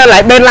បាទនៅឡៃ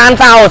បេនឡាន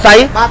សាអូស័យ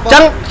អញ្ចឹ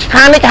ង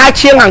ខាងនេះគេហៅ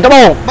ឈៀងខាងត្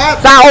បូង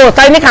សាអូ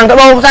ស័យនេះខាងត្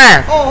បូងផ្សារ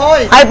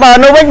ហើយបើ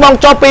នៅវិញបង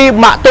ចុះពី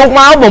ម៉ាក់ទូកម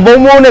កបំព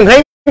ង់មួយនឹងហេ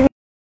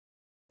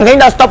ង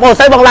ដល់ stop អូ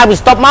ស័យបងឡើងពី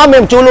stop មកមា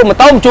នជួលលក់ម៉ូ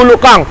តូជួលល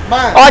ក់កង់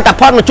អត់តែ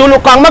ផុតមកជួលល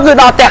ក់កង់មកគឺ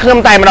ដល់ផ្ទះខ្ញុំ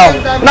តែម្ដង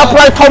នៅផ្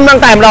លូវធំហ្នឹង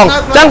តែម្ដងអ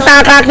ញ្ចឹងសា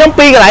ខាខ្ញុំ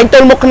ពីកន្លែងទ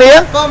ល់មុខគ្នាអ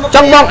ញ្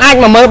ចឹងបងអាច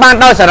មកមើលបាន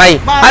ដោយសេរី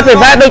ហើយពេល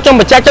បែបដូចខ្ញុំ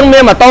បញ្ជាក់អញ្ចឹងមា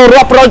នម៉ូតូ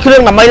រាប់រយគ្រឿ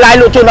ងដើម្បីឡាយ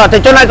លក់ជូនដល់អតិថិ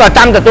ជនហើយក៏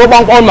ចាំទទួលប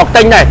ងប្អូនមក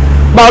ទិញដែរ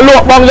បើល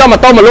ក់បងយកម៉ូ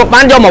តូមកលក់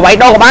បានយកមកវាយ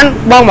ដោក៏បាន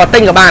បងមកទិ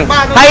ញក៏បាន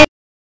ហើយ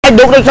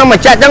ឌុកដូចខ្ញុំប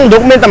ញ្ជាក់អញ្ចឹងឌុ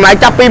កមានតម្លៃ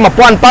ចាប់ពី 1700 1800 21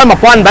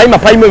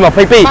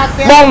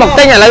 22បងមក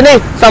ទិញឥឡូវនេះ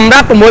សម្រា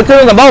ប់6គ្រឿ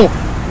ងដំបូង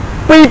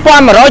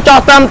 2100ចោះ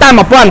តាមតែ 1700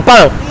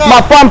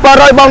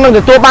 បងនឹងទ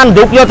ទួលបាន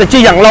ឌុកយកទៅជី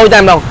យ៉ាងឡូយតែ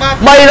ម្ដង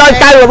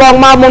390បង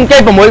មកមុនគេ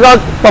6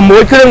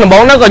គ្រឿងដំបូ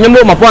ងហ្នឹងក៏ខ្ញុំល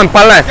ក់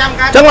 1700ដែរ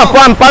អញ្ចឹង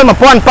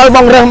 1700 ប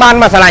ងរើសបាន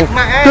មកស្រឡាញ់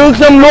គឺ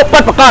ខ្ញុំលក់ពិ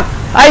តប្រាកដ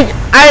ហើយ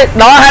ai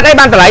đó hai cái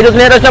ban tờ lại được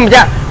nên tôi xem một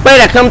bây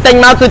là không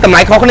tinh máu cứ tầm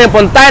lại khó khăn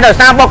nên tay rồi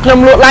sao bọc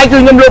không lụa lại cứ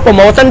nhâm lụa của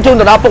mổ sân chung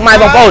từ đó phục mai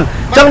bọc ổn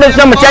trong đây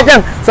xem một chết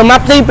chăng sầm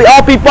map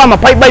CBR people mà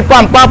phải bay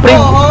pom qua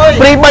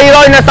pri bay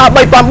rồi là sao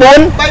bay pom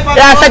 4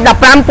 e sách đập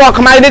pram qua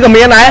không ai đi cầm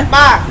miếng này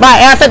ba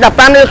e sách đập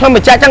pram đi không một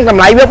chết chăng tầm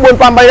lại biết 4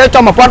 pom bay đó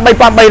cho một con bay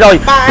pom bay rồi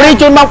pri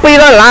chun bọc pi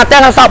đó là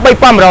té sao bay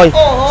pom rồi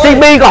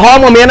CB có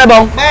hôm một miếng này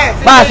bông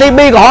ba CB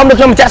có hôm được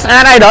không chết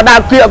ai đây đó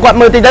đào kia quạt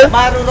mưa tí tứ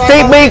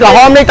CB có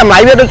hôm đi tầm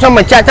lại biết được không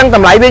một chết chăng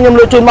tầm lại biết nhâm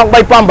lụa chun bọc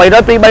bay pom bay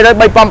rồi pri bay rồi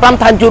bay pom pram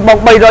thành chun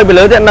bọc bay rồi bị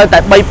lưỡi nơi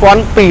tại bay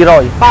pon pi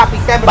rồi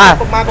ba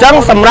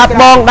chẳng sầm rạp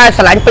bongได้ส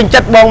ลายเป็น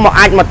chất bong một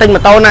ai mà tinh mà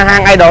tao na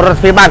hang ai đó rồi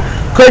phía ban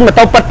khơi mà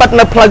tao bật bật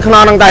nó phơi khăn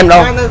năng tay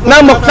đâu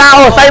nó một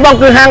sao say bong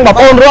cứ hang bọc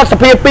ôn rót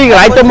phía pi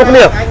lại cho một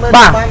nửa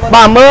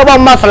bà mơ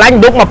bong màสลาย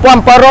đục mà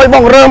pom pơ rồi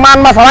bong rơ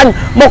man màสลาย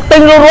một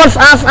tinh luôn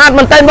sát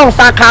มันtên bong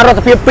sa kha rót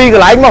phía pi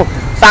lại bong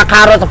sa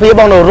kha rót phía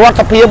bong rồi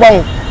rót phía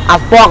bong à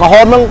po cả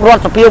hôm nó rót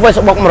phía với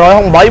bọc mà rồi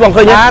không bảy bong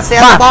khơi nhá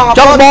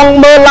trong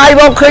bong mơ lại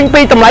bong khơi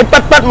pi tầm lại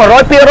bật mà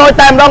rồi phía rồi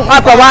tay đông à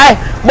tao vai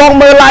bong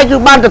mơ lạiคื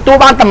อบ้านแต่ตัว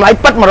บ้านตำไหล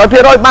ปัดมาร้อย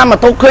พี่ร้อยบ้านมา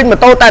โตขึ้นมา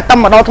โตแต่ต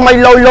ำมาเราทำไม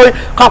ลอย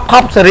ขอ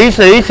บสี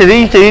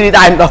ไ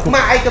ด้มั้งม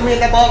าไอ้กระเมียน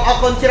ไอ้บองเอา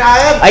คนเชีย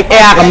ร์ไอ้แอ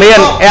ร์กระเมียน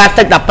แอร์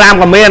ติดดับปราม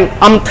กระเมียน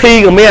อัมที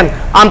กระเมียน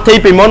อัมที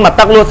ปีมอนมา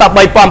ตักลูกซับใบ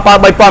ปอม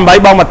ใบ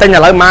บองมาเต้นอย่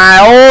างไรมา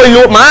โอ้ย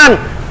ลูกมัน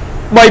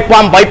ใบปอ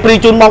มใบปรี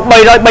จุนบองใบ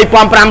ร้อยใบป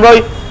อมปรามร้อย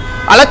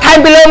อะไรแทน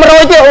ไปเลยมาร้อ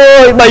ยที่โอ้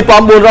ยใบปอ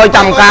มบุญร้อยจ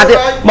ำกาที่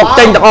บอกเ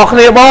ต้นจากออกเค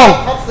ลียร์บอง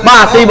บ้า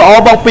ซีบอก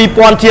บองปีป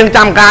อนเชียงจ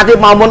ำกาที่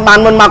มาบนบ้าน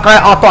มันมาเคย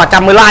ออกต่อจ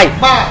ำมือไล่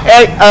เ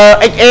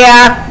อ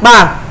บ้า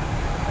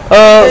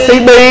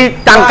CB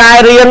ตั้งกาย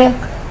เรียน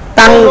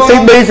ตั้ง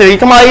CB สี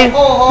ทำไม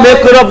เลือก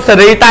กรุ๊ป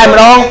สีตายมา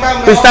ลอง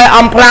คือใส่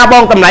อัมพลาบอ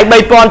งตำไหลใบ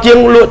ปอนเชียง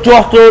ลุชัว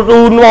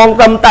รูนวง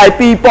ตำไต่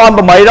ปีปอนแบ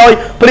บไหนเลย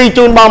ปรี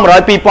จูนบองร้อ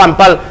ยปีปอนเ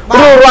ปิล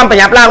รูรวมไป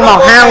หยับล่างหมอก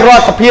ห้างรอ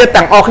ดสะเพียต่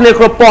างออกเนี่ยค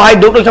รบปอให้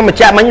ดุกด้วยช่างมันแ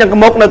ฉะมันยังกระ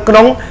มกในกร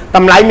งต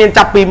ำไหลเมียน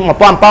จับปีมา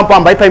ปอน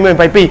ใบไฟเมือนไ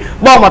ฟปี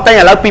บองมาตั้งอ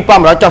ย่างแล้วปีปอน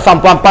ร้อยจะซ้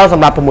ำปอนเปิลส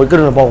ำหรับผมมือกระ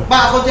ดูกบองบ้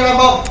าคนจะมา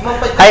บอก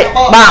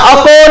บ้าออก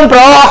คุณโปร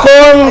ออก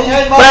คุณ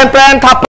แปลนทับ